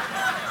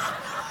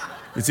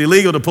 It's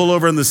illegal to pull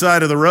over on the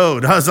side of the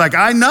road. I was like,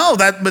 I know.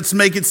 Let's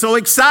make it so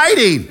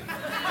exciting.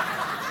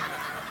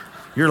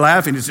 You're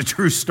laughing. It's a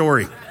true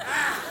story.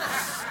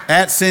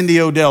 At Cindy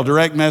Odell,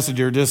 direct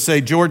messenger, just say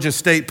Georgia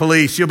State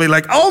Police. She'll be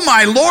like, oh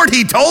my Lord,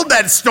 he told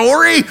that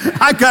story?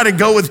 I got to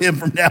go with him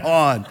from now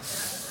on.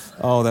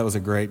 Oh, that was a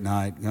great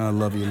night. I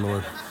love you,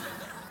 Lord.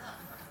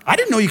 I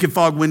didn't know you could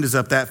fog windows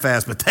up that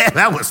fast, but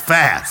that was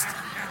fast.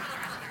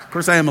 Of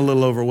course, I am a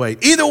little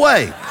overweight. Either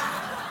way,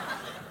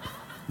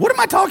 what am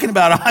I talking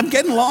about? I'm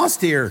getting lost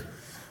here.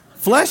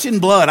 Flesh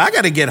and blood. I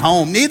got to get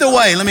home. Either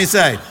way, let me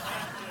say.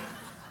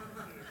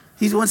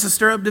 He wants to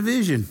stir up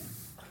division.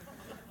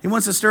 He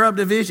wants to stir up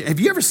division.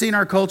 Have you ever seen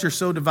our culture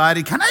so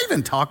divided? Can I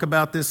even talk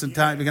about this in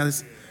time?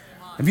 Because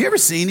have you ever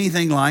seen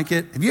anything like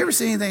it? Have you ever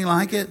seen anything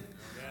like it?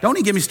 Don't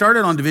even get me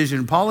started on division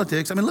in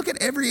politics. I mean, look at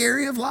every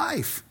area of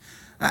life.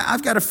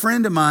 I've got a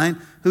friend of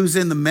mine who's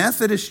in the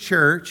Methodist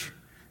church.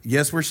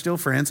 Yes, we're still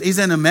friends. He's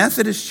in a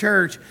Methodist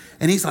church,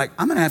 and he's like,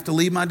 I'm going to have to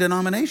leave my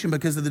denomination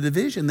because of the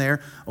division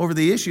there over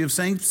the issue of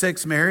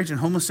same-sex marriage and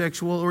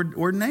homosexual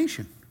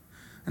ordination.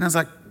 And I was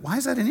like, why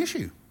is that an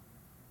issue?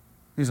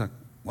 He's like,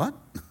 what?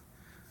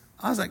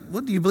 I was like,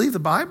 well, do you believe the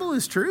Bible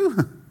is true?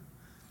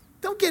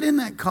 Don't get in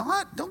that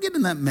caught. Don't get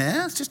in that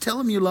mess. Just tell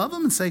them you love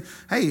them and say,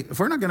 hey, if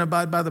we're not going to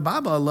abide by the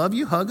Bible, I love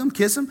you. Hug them,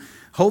 kiss them.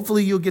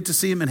 Hopefully you'll get to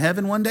see them in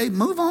heaven one day.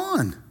 Move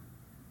on.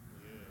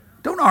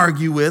 Don't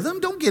argue with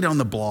them. Don't get on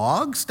the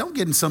blogs. Don't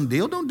get in some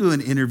deal. Don't do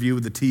an interview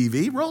with the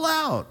TV. Roll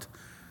out.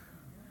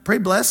 Pray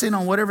blessing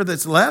on whatever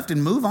that's left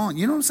and move on.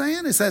 You know what I'm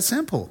saying? It's that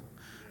simple.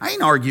 I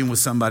ain't arguing with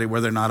somebody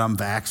whether or not I'm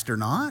vaxxed or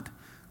not.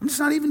 I'm just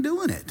not even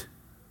doing it.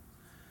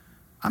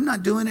 I'm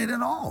not doing it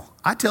at all.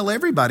 I tell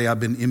everybody I've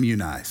been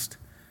immunized.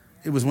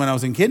 It was when I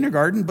was in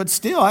kindergarten, but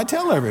still, I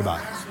tell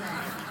everybody.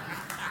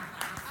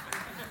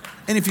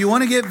 And if you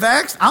want to get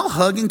vaxxed, I'll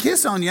hug and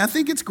kiss on you. I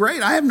think it's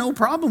great. I have no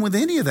problem with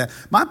any of that.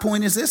 My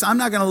point is this. I'm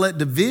not going to let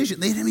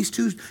division. The enemy's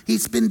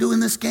he's been doing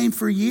this game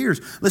for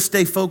years. Let's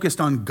stay focused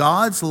on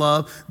God's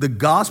love, the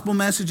gospel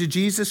message of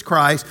Jesus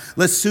Christ.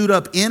 Let's suit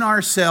up in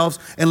ourselves,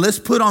 and let's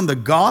put on the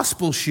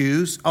gospel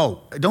shoes.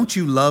 Oh, don't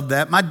you love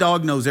that? My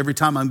dog knows every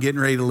time I'm getting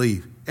ready to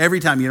leave. Every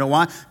time. You know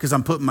why? Because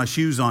I'm putting my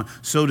shoes on.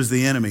 So does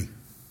the enemy.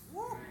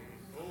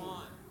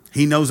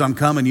 He knows I'm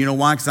coming. You know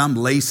why? Because I'm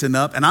lacing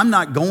up. And I'm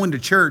not going to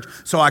church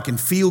so I can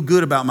feel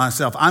good about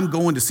myself. I'm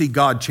going to see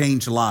God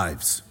change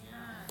lives.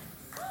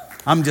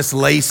 I'm just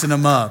lacing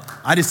them up.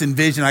 I just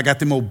envision I got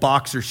them old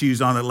boxer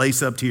shoes on that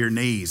lace up to your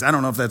knees. I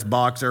don't know if that's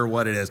boxer or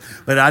what it is.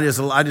 But I just,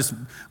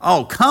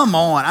 oh, come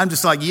on. I'm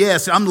just like,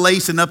 yes, I'm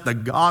lacing up the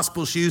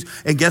gospel shoes.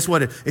 And guess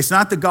what? It's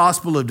not the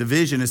gospel of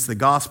division. It's the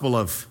gospel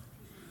of...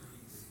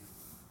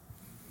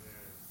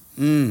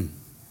 Thank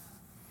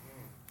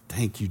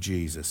you,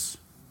 Jesus.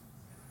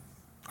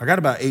 I got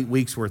about 8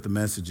 weeks worth of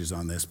messages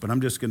on this, but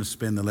I'm just going to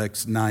spend the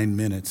next 9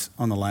 minutes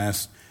on the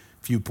last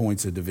few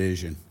points of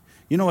division.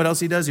 You know what else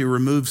he does? He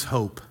removes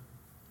hope.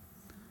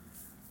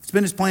 It's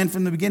been his plan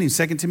from the beginning.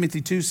 2 Timothy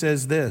 2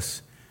 says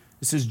this.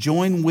 It says,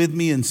 join with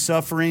me in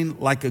suffering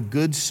like a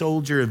good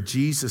soldier of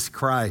Jesus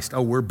Christ.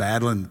 Oh, we're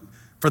battling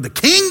for the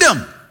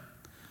kingdom.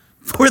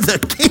 For the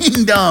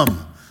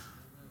kingdom.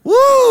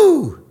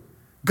 Woo!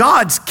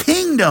 God's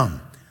kingdom.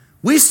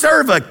 We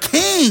serve a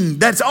king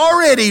that's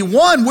already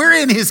won. We're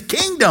in his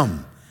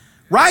kingdom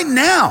right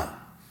now.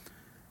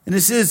 And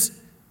it says,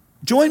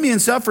 join me in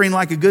suffering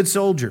like a good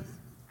soldier.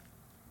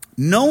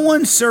 No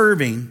one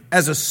serving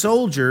as a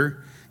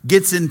soldier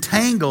gets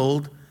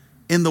entangled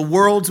in the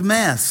world's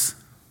mess.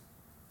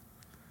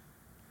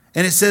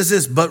 And it says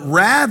this, but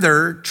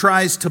rather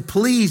tries to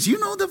please, you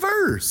know the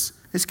verse,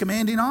 his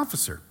commanding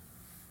officer.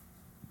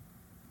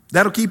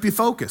 That'll keep you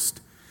focused.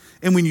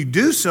 And when you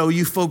do so,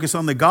 you focus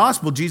on the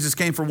gospel. Jesus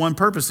came for one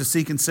purpose, to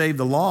seek and save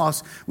the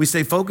lost. We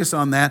stay focused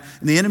on that.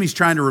 And the enemy's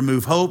trying to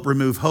remove hope,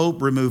 remove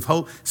hope, remove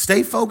hope.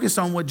 Stay focused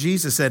on what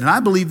Jesus said. And I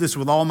believe this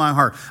with all my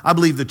heart. I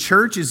believe the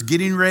church is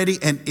getting ready,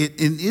 and it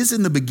is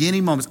in the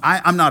beginning moments.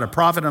 I'm not a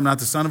prophet. I'm not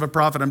the son of a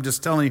prophet. I'm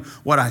just telling you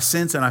what I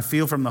sense and I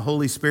feel from the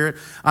Holy Spirit.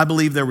 I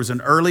believe there was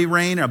an early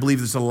rain. I believe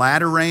there's a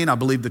latter rain. I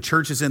believe the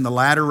church is in the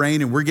latter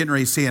rain, and we're getting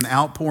ready to see an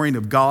outpouring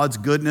of God's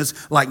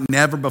goodness like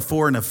never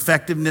before, and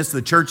effectiveness.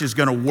 The church is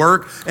going to work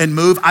and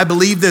move. I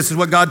believe this is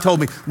what God told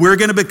me. We're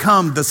going to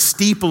become the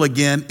steeple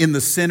again in the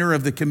center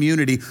of the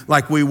community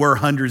like we were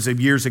hundreds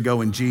of years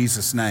ago in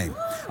Jesus' name.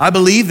 I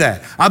believe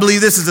that. I believe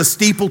this is a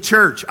steeple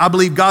church. I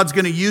believe God's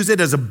going to use it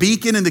as a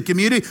beacon in the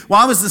community.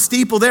 Why was the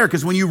steeple there?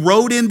 Because when you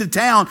rode into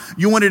town,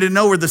 you wanted to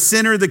know where the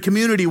center of the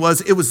community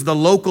was. It was the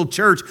local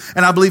church.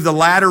 And I believe the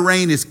latter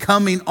rain is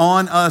coming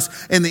on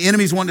us. And the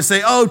enemy's wanting to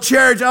say, oh,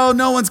 church, oh,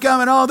 no one's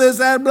coming, all this,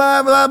 that,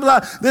 blah, blah,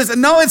 blah. This.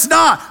 No, it's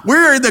not.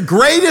 We're in the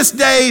greatest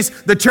days.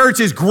 The church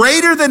is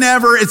greater than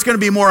ever. It's going to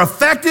be more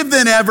effective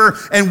than ever.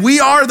 And we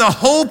are the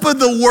hope of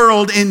the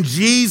world in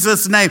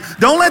Jesus' name.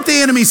 Don't let the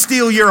enemy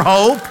steal your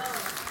hope.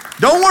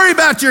 Don't worry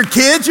about your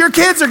kids. Your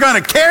kids are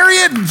going to carry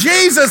it in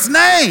Jesus'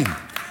 name.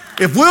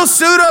 If we'll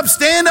suit up,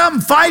 stand up,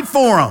 and fight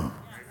for them.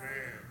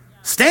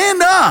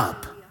 Stand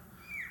up.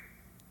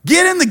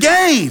 Get in the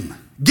game.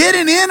 Get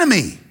an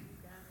enemy.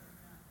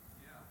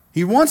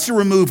 He wants to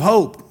remove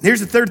hope. Here's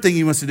the third thing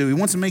he wants to do. He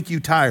wants to make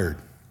you tired.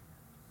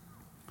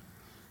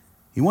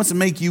 He wants to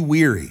make you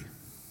weary.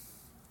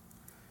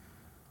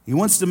 He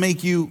wants to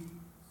make you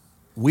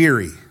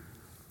weary.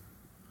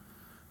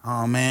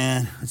 Oh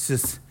man, it's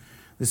just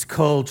this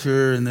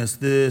culture and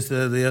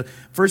the other.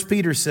 1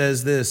 Peter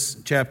says this,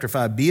 chapter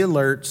 5, be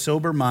alert,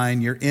 sober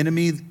mind. Your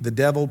enemy, the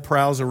devil,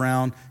 prowls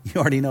around. You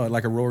already know it,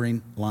 like a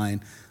roaring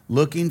lion,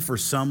 looking for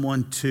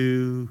someone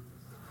to,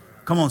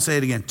 come on, say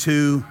it again,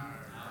 to.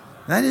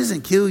 That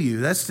doesn't kill you.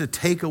 That's to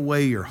take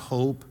away your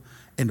hope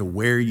and to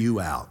wear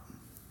you out.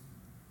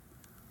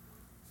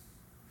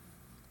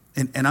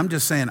 And I'm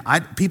just saying,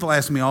 people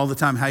ask me all the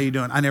time, how you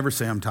doing? I never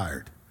say I'm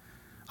tired.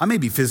 I may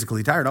be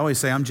physically tired. I always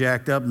say I'm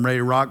jacked up, I'm ready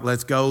to rock,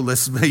 let's go,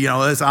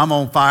 I'm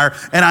on fire.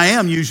 And I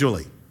am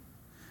usually.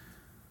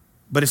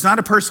 But it's not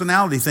a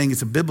personality thing,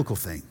 it's a biblical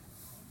thing.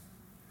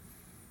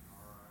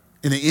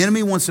 And the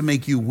enemy wants to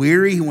make you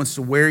weary, he wants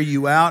to wear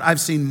you out.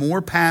 I've seen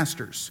more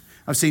pastors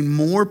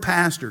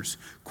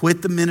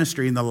quit the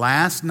ministry in the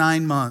last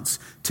 9 months,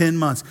 10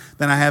 months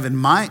than I have in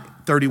my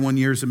 31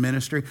 years of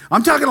ministry.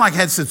 I'm talking like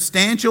had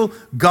substantial,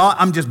 God,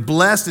 I'm just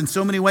blessed in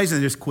so many ways,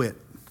 and they just quit.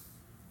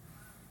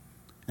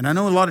 And I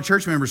know a lot of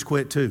church members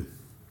quit too.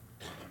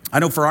 I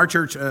know for our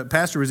church,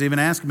 pastor was even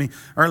asking me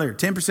earlier,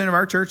 10% of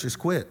our churches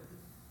quit.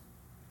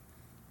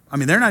 I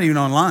mean, they're not even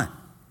online.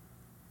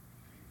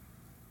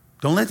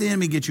 Don't let the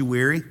enemy get you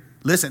weary.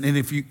 Listen, and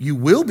if you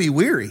will be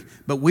weary,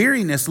 but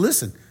weariness,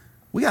 listen,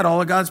 we got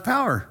all of God's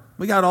power.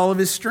 We got all of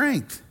his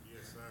strength.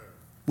 Yes, sir.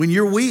 When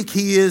you're weak,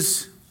 he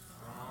is.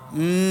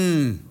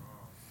 And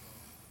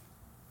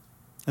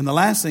the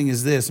last thing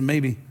is this, and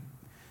maybe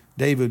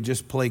David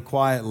just play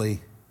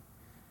quietly,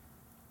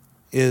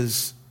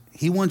 is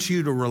he wants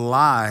you to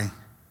rely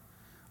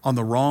on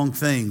the wrong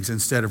things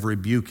instead of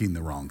rebuking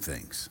the wrong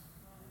things.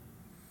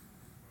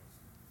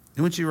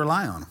 He wants you to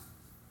rely on them.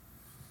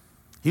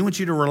 He wants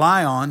you to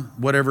rely on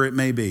whatever it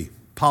may be.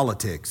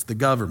 Politics, the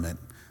government,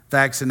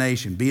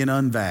 vaccination, being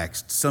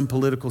unvaxxed, some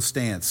political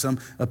stance, some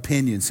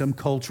opinion, some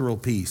cultural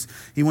piece.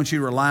 He wants you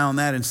to rely on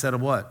that instead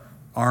of what?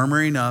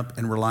 Armoring up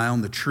and rely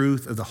on the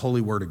truth of the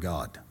holy word of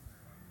God.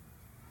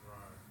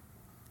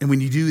 And when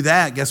you do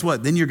that, guess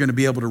what? Then you're going to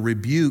be able to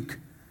rebuke,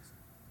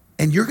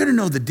 and you're going to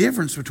know the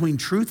difference between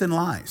truth and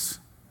lies.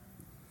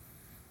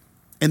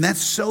 And that's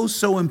so,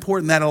 so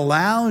important. That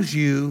allows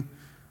you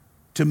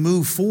to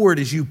move forward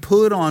as you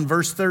put on,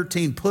 verse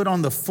 13, put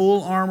on the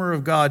full armor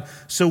of God.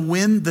 So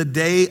when the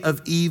day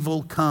of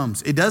evil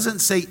comes, it doesn't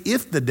say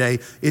if the day,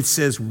 it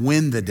says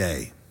when the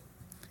day.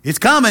 It's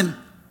coming.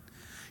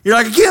 You're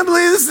like, I can't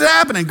believe this is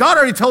happening. God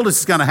already told us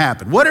it's going to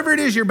happen. Whatever it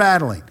is you're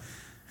battling.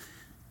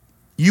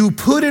 You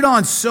put it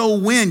on so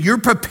when you're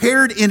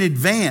prepared in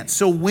advance.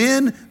 So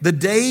when the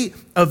day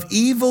of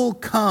evil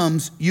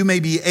comes, you may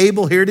be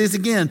able, here it is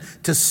again,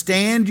 to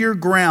stand your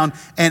ground.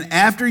 And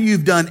after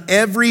you've done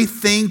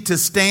everything to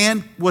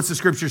stand, what's the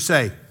scripture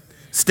say?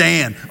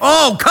 Stand.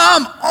 Oh,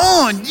 come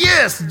on.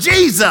 Yes,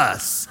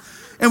 Jesus.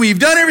 And when you've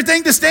done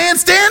everything to stand,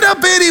 stand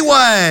up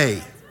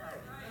anyway.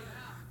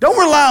 Don't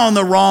rely on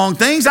the wrong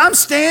things. I'm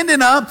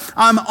standing up,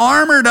 I'm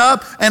armored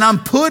up, and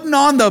I'm putting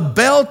on the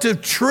belt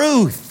of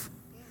truth.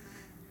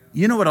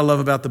 You know what I love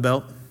about the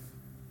belt?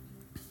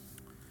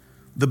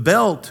 The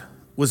belt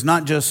was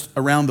not just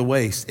around the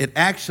waist. It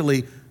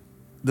actually,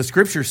 the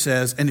scripture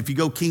says, and if you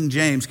go King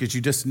James, because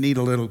you just need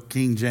a little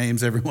King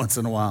James every once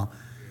in a while,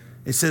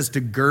 it says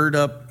to gird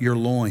up your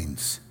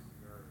loins.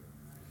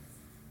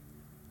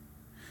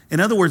 In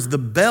other words, the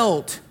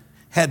belt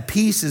had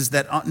pieces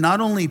that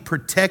not only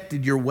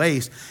protected your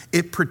waist,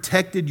 it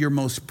protected your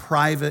most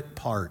private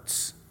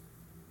parts.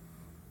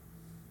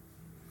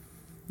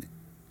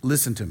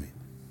 Listen to me.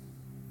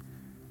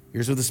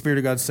 Here's what the Spirit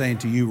of God's saying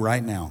to you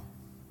right now.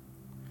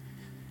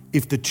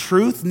 If the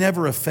truth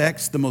never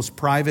affects the most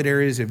private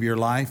areas of your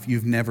life,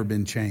 you've never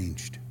been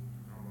changed.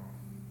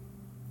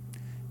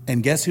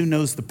 And guess who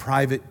knows the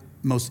private,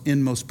 most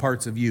inmost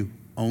parts of you?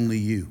 Only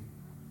you.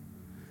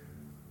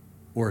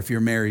 Or if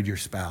you're married, your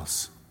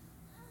spouse.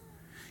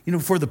 You know,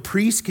 before the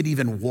priest could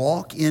even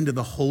walk into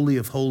the Holy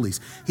of Holies,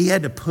 he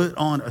had to put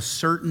on a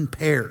certain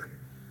pair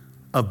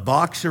of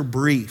boxer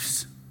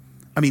briefs.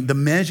 I mean, the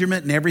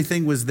measurement and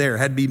everything was there. It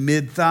had to be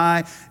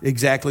mid-thigh,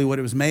 exactly what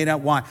it was made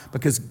out. Why?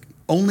 Because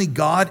only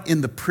God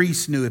and the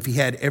priest knew if he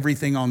had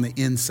everything on the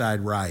inside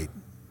right.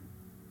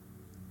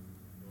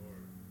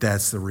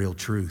 That's the real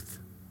truth.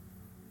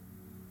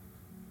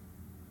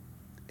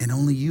 And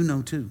only you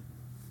know too.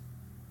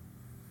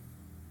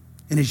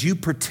 And as you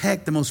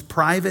protect the most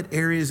private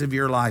areas of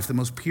your life, the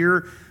most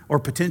pure or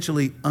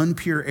potentially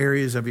unpure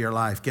areas of your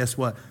life, guess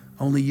what?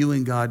 Only you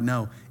and God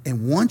know.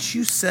 And once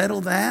you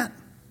settle that,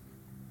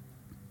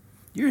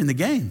 you're in the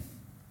game.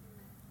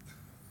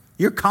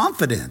 You're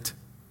confident.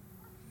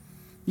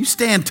 You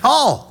stand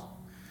tall.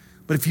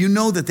 But if you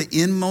know that the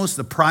inmost,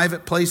 the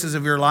private places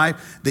of your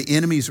life, the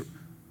enemy's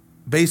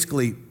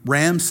basically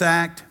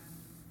ransacked,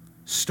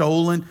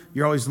 stolen,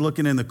 you're always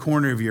looking in the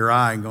corner of your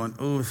eye and going,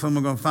 oh, is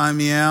someone going to find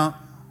me out?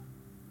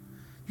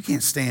 You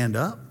can't stand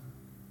up.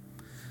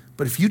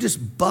 But if you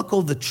just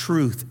buckle the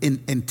truth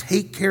and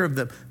take care of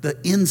the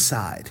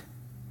inside,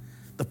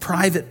 the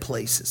private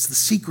places, the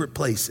secret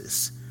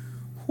places,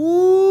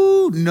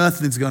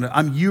 nothing's going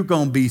to, you're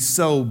going to be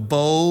so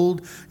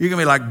bold. You're going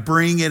to be like,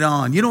 bring it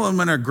on. You know what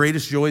one of our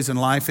greatest joys in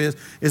life is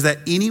that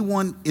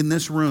anyone in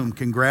this room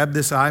can grab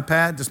this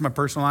iPad, just my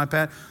personal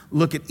iPad,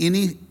 look at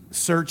any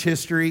search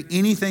history,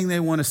 anything they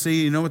want to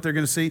see. You know what they're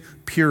going to see?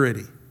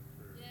 Purity.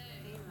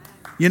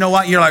 You know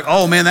what? You're like,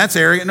 oh man, that's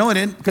arrogant. No, it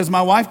isn't, because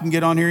my wife can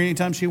get on here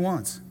anytime she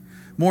wants.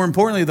 More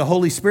importantly, the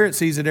Holy Spirit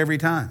sees it every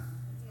time.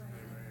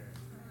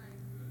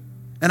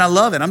 And I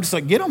love it. I'm just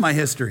like, get on my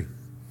history.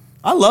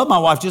 I love my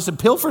wife just to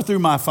pilfer through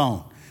my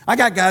phone. I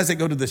got guys that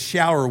go to the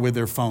shower with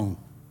their phone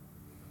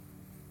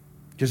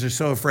because they're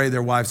so afraid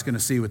their wife's going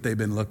to see what they've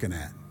been looking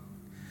at.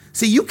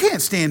 See, you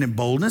can't stand in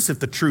boldness if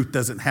the truth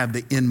doesn't have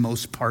the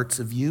inmost parts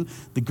of you,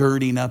 the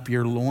girding up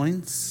your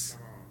loins.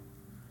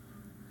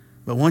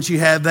 But once you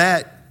have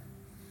that,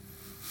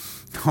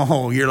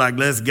 you're like,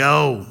 let's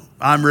go.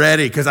 I'm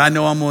ready because I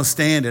know I'm going to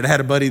stand it. I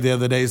had a buddy the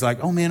other day. He's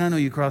like, oh man, I know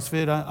you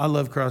CrossFit. I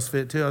love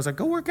CrossFit too. I was like,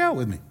 go work out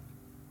with me.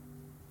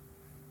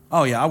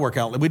 Oh yeah, I work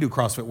out. We do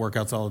CrossFit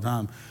workouts all the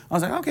time. I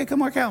was like, okay,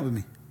 come work out with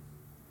me.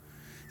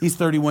 He's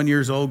 31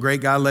 years old, great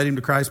guy, led him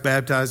to Christ,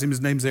 baptized him.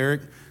 His name's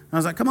Eric. I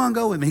was like, come on,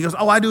 go with me. He goes,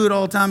 oh, I do it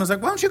all the time. I was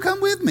like, why don't you come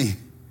with me?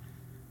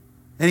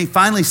 And he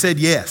finally said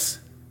yes.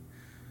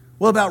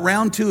 Well, about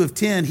round 2 of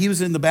 10, he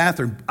was in the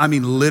bathroom. I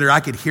mean, literally, I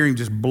could hear him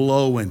just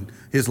blowing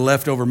his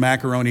leftover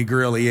macaroni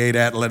grill he ate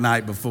at the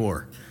night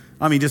before.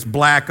 I mean, just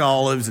black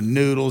olives and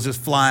noodles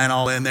just flying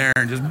all in there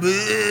and just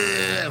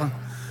bleh.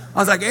 I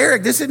was like,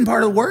 Eric, this isn't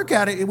part of the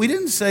workout. We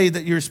didn't say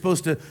that you're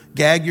supposed to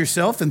gag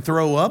yourself and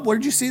throw up. Where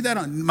did you see that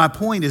on? My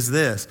point is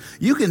this.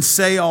 You can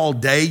say all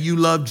day you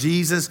love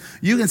Jesus.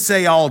 You can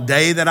say all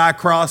day that I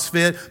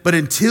CrossFit. But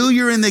until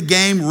you're in the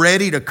game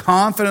ready to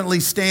confidently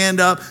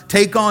stand up,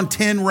 take on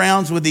 10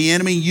 rounds with the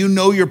enemy, you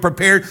know you're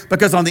prepared.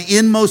 Because on the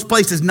inmost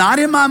places, not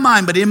in my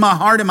mind, but in my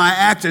heart and my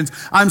actions,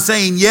 I'm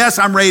saying, yes,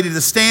 I'm ready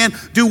to stand.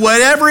 Do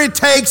whatever it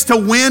takes to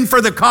win for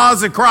the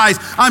cause of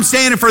Christ. I'm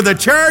standing for the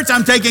church.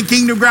 I'm taking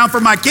kingdom ground for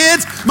my kids,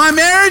 my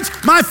marriage,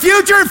 my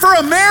future, and for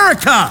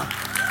America.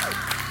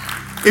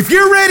 If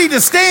you're ready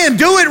to stand,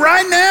 do it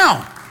right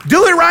now.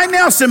 Do it right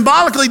now,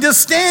 symbolically. Just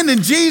stand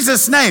in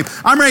Jesus' name.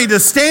 I'm ready to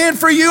stand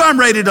for you. I'm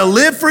ready to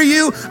live for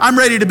you. I'm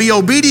ready to be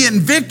obedient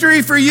in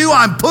victory for you.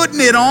 I'm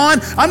putting it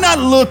on. I'm not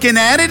looking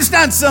at it. It's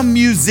not some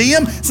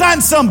museum. It's not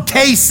in some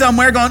case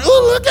somewhere going,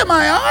 ooh, look at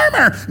my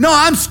armor. No,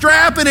 I'm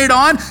strapping it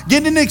on,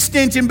 getting an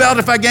extension belt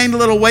if I gained a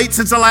little weight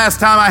since the last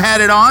time I had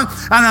it on.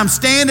 And I'm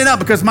standing up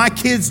because my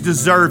kids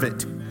deserve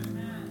it.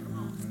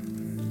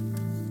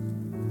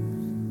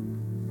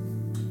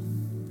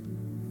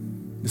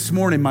 This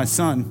morning, my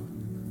son,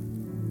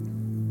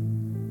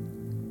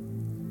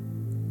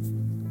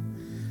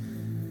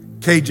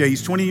 KJ,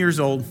 he's 20 years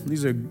old.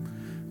 He's a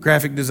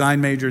graphic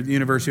design major at the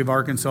University of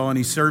Arkansas, and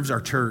he serves our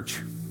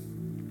church.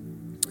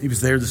 He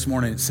was there this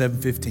morning at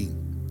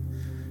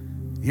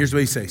 7:15. Here's what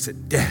he said.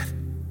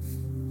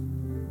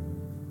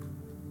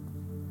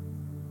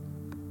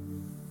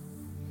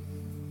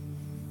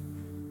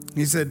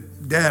 He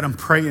said, Dad, I'm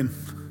praying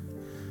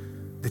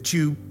that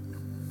you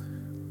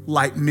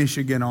light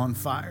Michigan on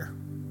fire.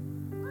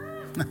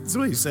 That's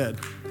what he said.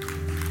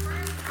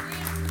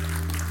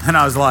 And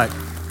I was like,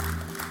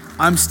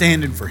 I'm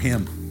standing for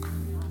him.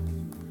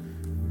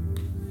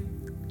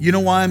 You know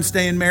why I'm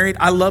staying married?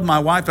 I love my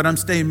wife, but I'm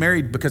staying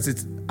married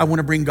because I want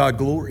to bring God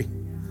glory.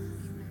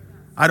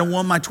 I don't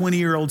want my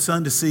 20-year-old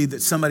son to see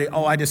that somebody,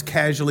 I just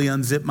casually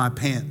unzip my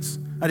pants.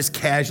 I just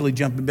casually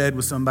jump in bed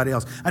with somebody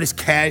else. I just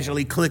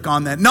casually click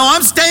on that. No,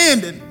 I'm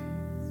standing.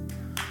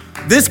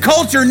 This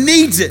culture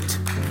needs it.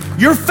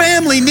 Your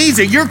family needs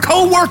it. Your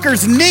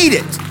co-workers need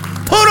it.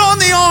 Put on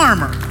the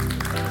armor.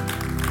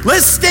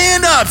 Let's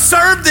stand up.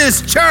 Serve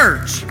this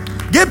church.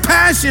 Get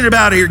passionate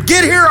about it here.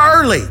 Get here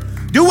early.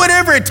 Do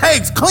whatever it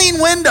takes. Clean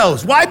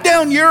windows. Wipe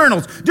down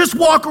urinals. Just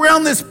walk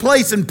around this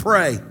place and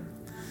pray.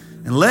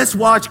 And let's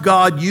watch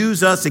God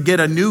use us to get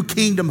a new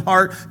kingdom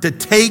heart, to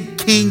take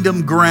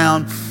kingdom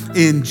ground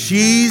in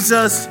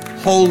Jesus'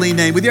 holy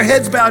name. With your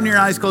heads bowed and your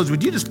eyes closed,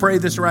 would you just pray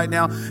this right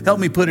now? Help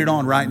me put it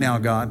on right now,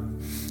 God.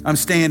 I'm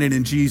standing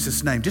in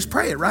Jesus' name. Just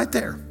pray it right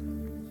there.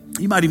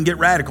 You might even get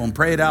radical and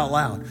pray it out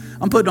loud.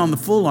 I'm putting on the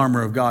full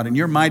armor of God and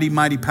your mighty,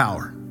 mighty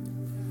power.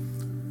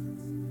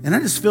 And I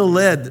just feel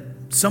led that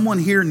someone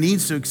here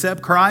needs to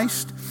accept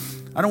Christ.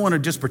 I don't want to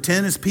just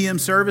pretend it's PM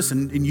service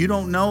and you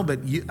don't know,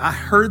 but I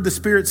heard the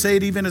Spirit say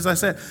it even as I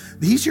said,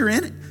 he's your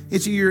enemy.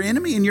 It's your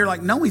enemy. And you're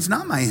like, no, he's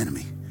not my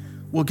enemy.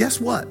 Well,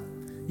 guess what?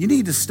 You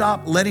need to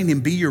stop letting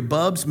him be your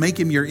bubs. Make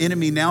him your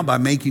enemy now by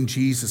making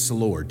Jesus the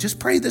Lord. Just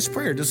pray this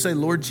prayer. Just say,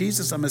 Lord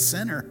Jesus, I'm a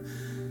sinner.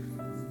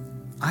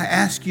 I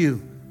ask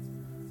you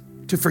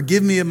to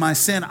forgive me of my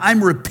sin.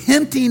 I'm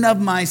repenting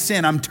of my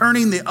sin. I'm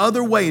turning the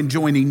other way and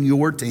joining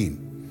your team.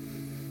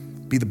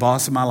 Be the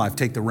boss of my life.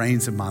 Take the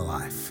reins of my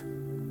life.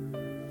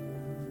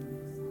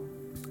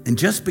 And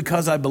just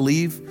because I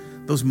believe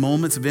those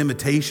moments of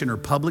invitation are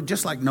public,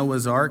 just like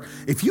Noah's Ark,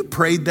 if you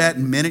prayed that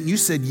in a minute and you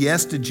said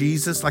yes to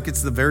Jesus like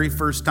it's the very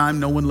first time,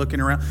 no one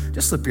looking around,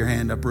 just slip your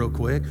hand up real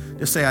quick.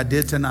 Just say, I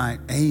did tonight.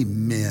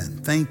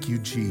 Amen. Thank you,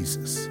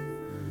 Jesus.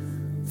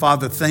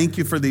 Father, thank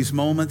you for these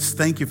moments.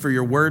 Thank you for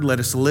your word.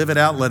 Let us live it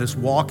out. Let us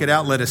walk it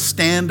out. Let us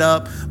stand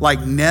up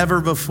like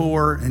never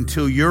before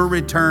until your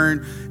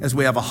return as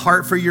we have a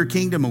heart for your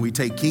kingdom and we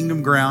take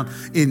kingdom ground.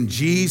 In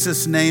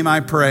Jesus' name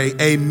I pray.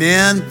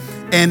 Amen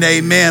and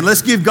amen.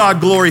 Let's give God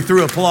glory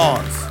through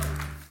applause.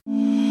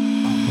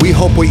 We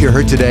hope what you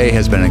heard today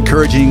has been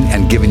encouraging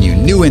and given you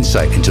new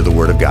insight into the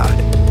Word of God.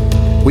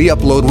 We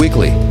upload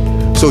weekly,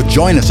 so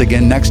join us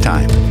again next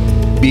time.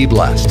 Be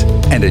blessed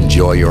and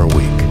enjoy your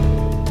week.